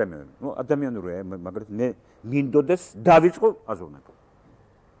არის ადამიანი? ну, ადამიანურია, მაგრამ მე მინდოდეს დავიწყო აზროვნება.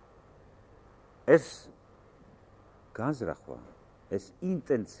 ეს განზრახვა, ეს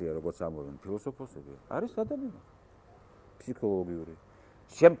ინტენცია, როგორც ამბობენ ფილოსოფოსები, არის ადამიანი. ფსიქოლოგიური.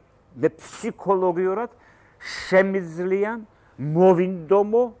 მე ფსიქოლოგიურად შემიძლიან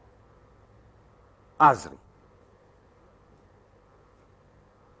მოვინდომო აზრი.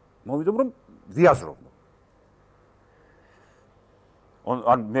 მოვინდომო, რომ ვიაზრობო.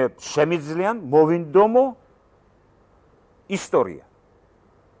 ან მე შემიძლიან მოვინდომო ისტორია.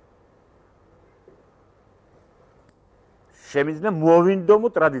 შემიძლია მოვინდომო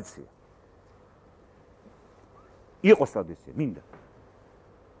ტრადიცია. იყოს ტრადიცია, მინდა.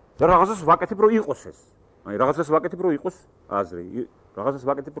 და რაღაცას ვაკეთებ, რომ იყოს ეს. აი, რაღაცას ვაკეთებ, რომ იყოს აზრი, რაღაცას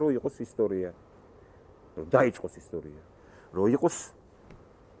ვაკეთებ, რომ იყოს ისტორია. რომ დაიწყოს ისტორია. რომ იყოს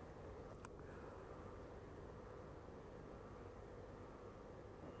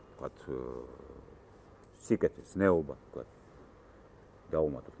ვთქვათ, სიკეთე, ზნეობა, ვთქვათ.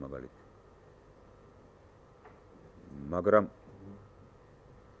 დაუმატოთ მაგალითი. მაგრამ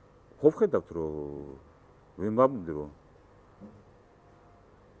ხო ვხედავთ, რომ ვიმბამდე, რომ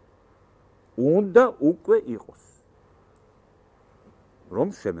უნდა უკვე იყოს, რომ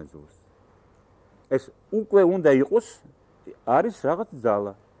შემეძლოს. ეს უკვე უნდა იყოს, არის რაღაც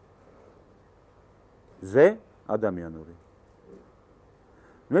ძალა. ზე ადამიანური.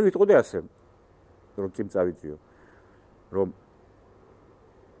 მე ვიტყოდი ასე, რომ წინ წავიწიო, რომ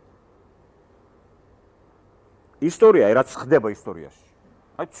ისტორია, რაც ხდება ისტორიაში.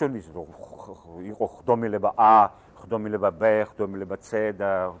 აი ჩვენ ის იყო ხდომილება A, ხდომილება B, ხდომილება C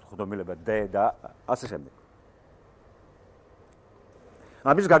და ხდომილება D და ასე შემდეგ.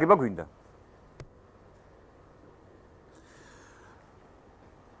 ამის გაგება გვინდა.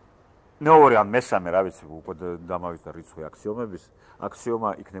 მეორე ან მესამე, რა ვიცი, უკვე დამავიწყდა რიცხვი აქსიომების, აქსიომა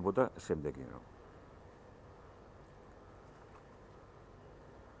იქნებოდა შემდეგი, რომ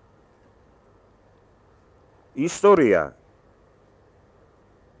ისტორია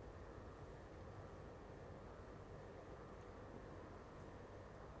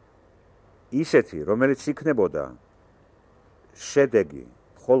ისეთი, რომელიც იქნებოდა შედეგი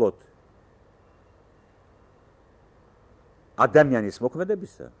მხოლოდ ადამიანის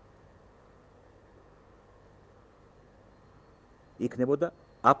მოქმედებისა, იქნებოდა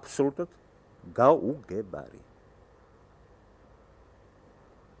აბსოლუტურად გაუგებარი.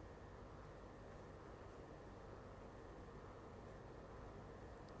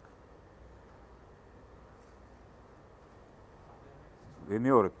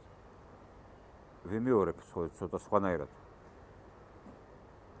 ვიმეორებ ცოტა სხვანაირად.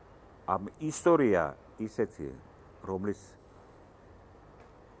 ამ ისტორია ისეთი, რომლის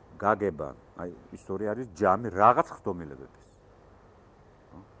გაგება, აი ისტორია არის ჯამი რაღაც ხდომილებების.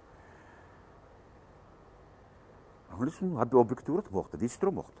 რომლის ობიექტიურად მოხდა, ვიცით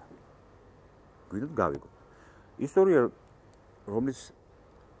რომ მოხდა. გვინდათ გავიგოთ. ისტორია, რომლის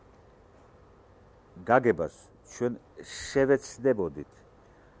გაგებას ჩვენ შევეცდებოდით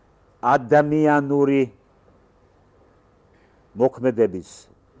ადამიანური მოქმედების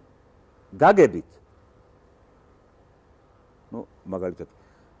გაგებით, ნუ მაგალითად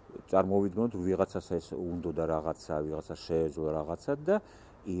წარმოვიდგინოთ ვიღაცას ეს უნდა და რაღაცა, ვიღაცა შეეძლო რაღაცა და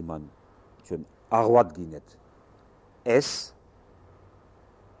იმან ჩვენ აღვადგინეთ ეს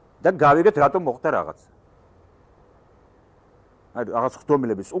და გავიგეთ რატომ მოხდა რაღაცა. აი რაღაც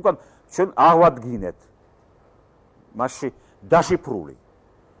ხდომილების უკან ჩვენ აღვადგინეთ მასში დაშიფრული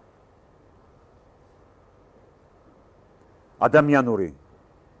ადამიანური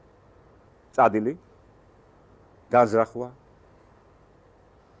წადილი განზრახვა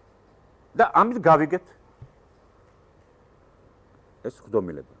და ამით გავიგეთ ეს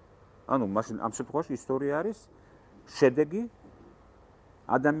ხდომილება. ანუ მაშინ ამ შემთხვევაში ისტორია არის შედეგი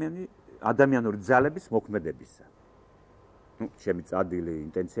ადამიანური ძალების მოქმედებისა. ნუ ჩემი წადილი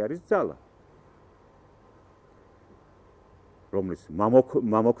ინტენცია არის ძალა, რომლის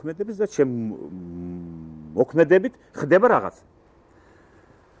მამოქმედებს და ჩემ მოქმედებით ხდება რაღაცა.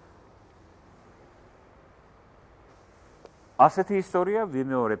 ასეთი ისტორია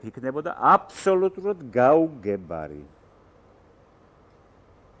ვიმეორებ იქნებოდა აბსოლუტურად გაუგებარი.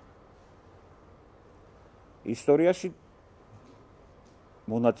 ისტორიაში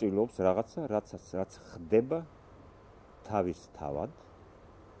მონაწილეობს რაღაცა, რაც ხდება თავისთავად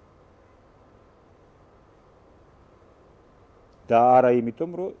და არა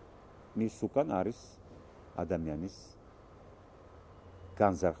იმიტომ, რომ მის უკან არის ადამიანის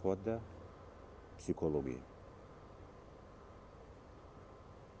განზრახვა და ფსიქოლოგია.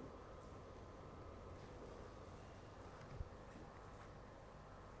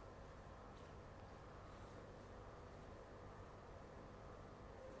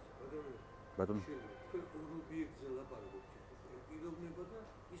 ბატონო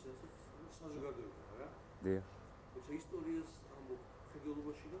დიახ. ისტორიას ამბობ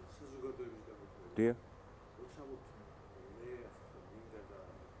ხილობაში და საზოგადოების განვითარება. დიახ. უცამოთ მე ასე მინდა და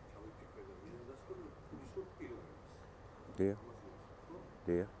ჩავიფიქრე და მინდა ისო პიროვნებას. დიახ.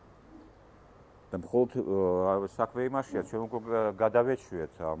 დიახ. და მხოლოდ საქმე იმაშია, ჩვენ უკვე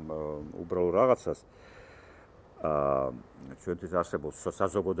გადავეჩვიეთ ამ უბრალოდ რაღაცას. ჩვენთვის არსებობს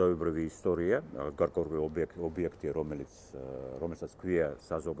საზოგადოებრივი ისტორია, გარკვეული ობიექტია, რომელსაც ქვია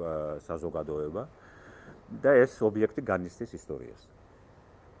საზოგადოება. და ეს ობიექტი განიცდის ისტორიას.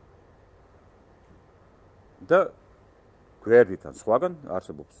 და გვერდით ან სხვაგან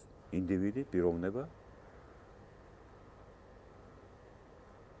არსებობს ინდივიდი, პიროვნება.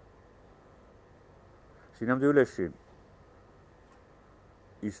 სინამდვილეში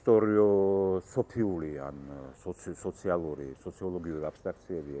ისტორიოსოფიული ან სოციოლოგიური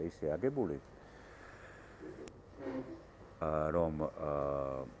აბსტრაქციებია ისე აგებული, რომ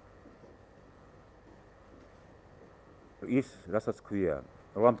ის, რასაც ქვია,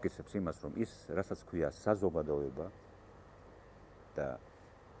 რომ ამტკიცებს იმას, რომ ის, რასაც ქვია საზოგადოება და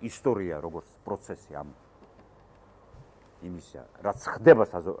ისტორია როგორც პროცესი ამ იმისა, რაც ხდება,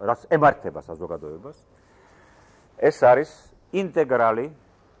 რაც ემართება საზოგადოებას, ეს არის ინტეგრალი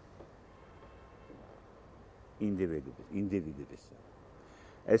ინდივიდების.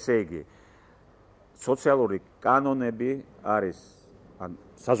 ესე იგი, სოციალური კანონები არის ან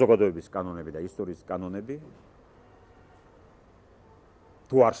საზოგადოების კანონები და ისტორიის კანონები,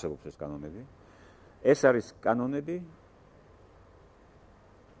 თუ არსებობს ეს კანონები, ეს არის კანონები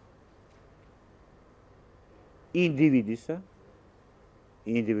ინდივიდისა,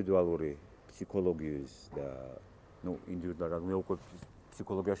 ინდივიდუალური ფსიქოლოგიის და ნუ ინდივიდუალური მე უკვე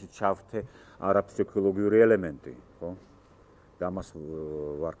ფსიქოლოგიაში ჩავთე არაფსიქოლოგიური ელემენტი, ხო? და ამას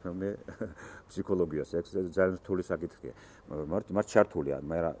ვარქმევ მე ფსიქოლოგიას, ეს ძალიან რთული საკითხია. მათ ჩართულია,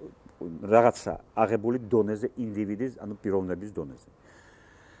 მაგრამ რაღაცა აღებული დონეზე ინდივიდის, ანუ პიროვნების დონეზე.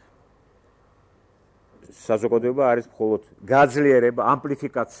 საზოგადოება არის მხოლოდ გაძლიერება,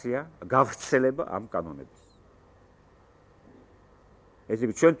 ამპლიფიკაცია, გავრცელება ამ კანონების. ესე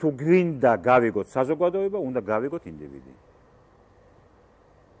იგი, ჩვენ თუ გვინდა გავიგოთ საზოგადოება, უნდა გავიგოთ ინდივიდი.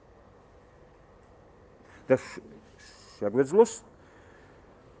 და შეგვეძლოს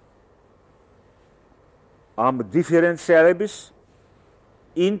ამ დიფერენციალების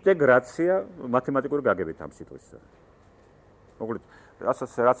ინტეგრაცია მათემატიკური გაგებით ამ სიტყვისა. მოკლედ,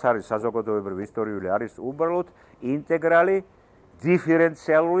 რაც არის საზოგადოებრივი ისტორიული არის უბრალოდ ინტეგრალი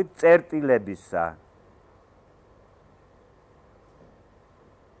დიფერენციალური წერტილებისა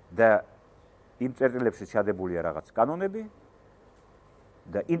და იმ წერტილებში ჩადებულია რაღაც კანონები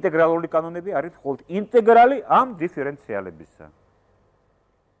და ინტეგრალური კანონები არის მხოლოდ ინტეგრალი ამ დიფერენციალებისა.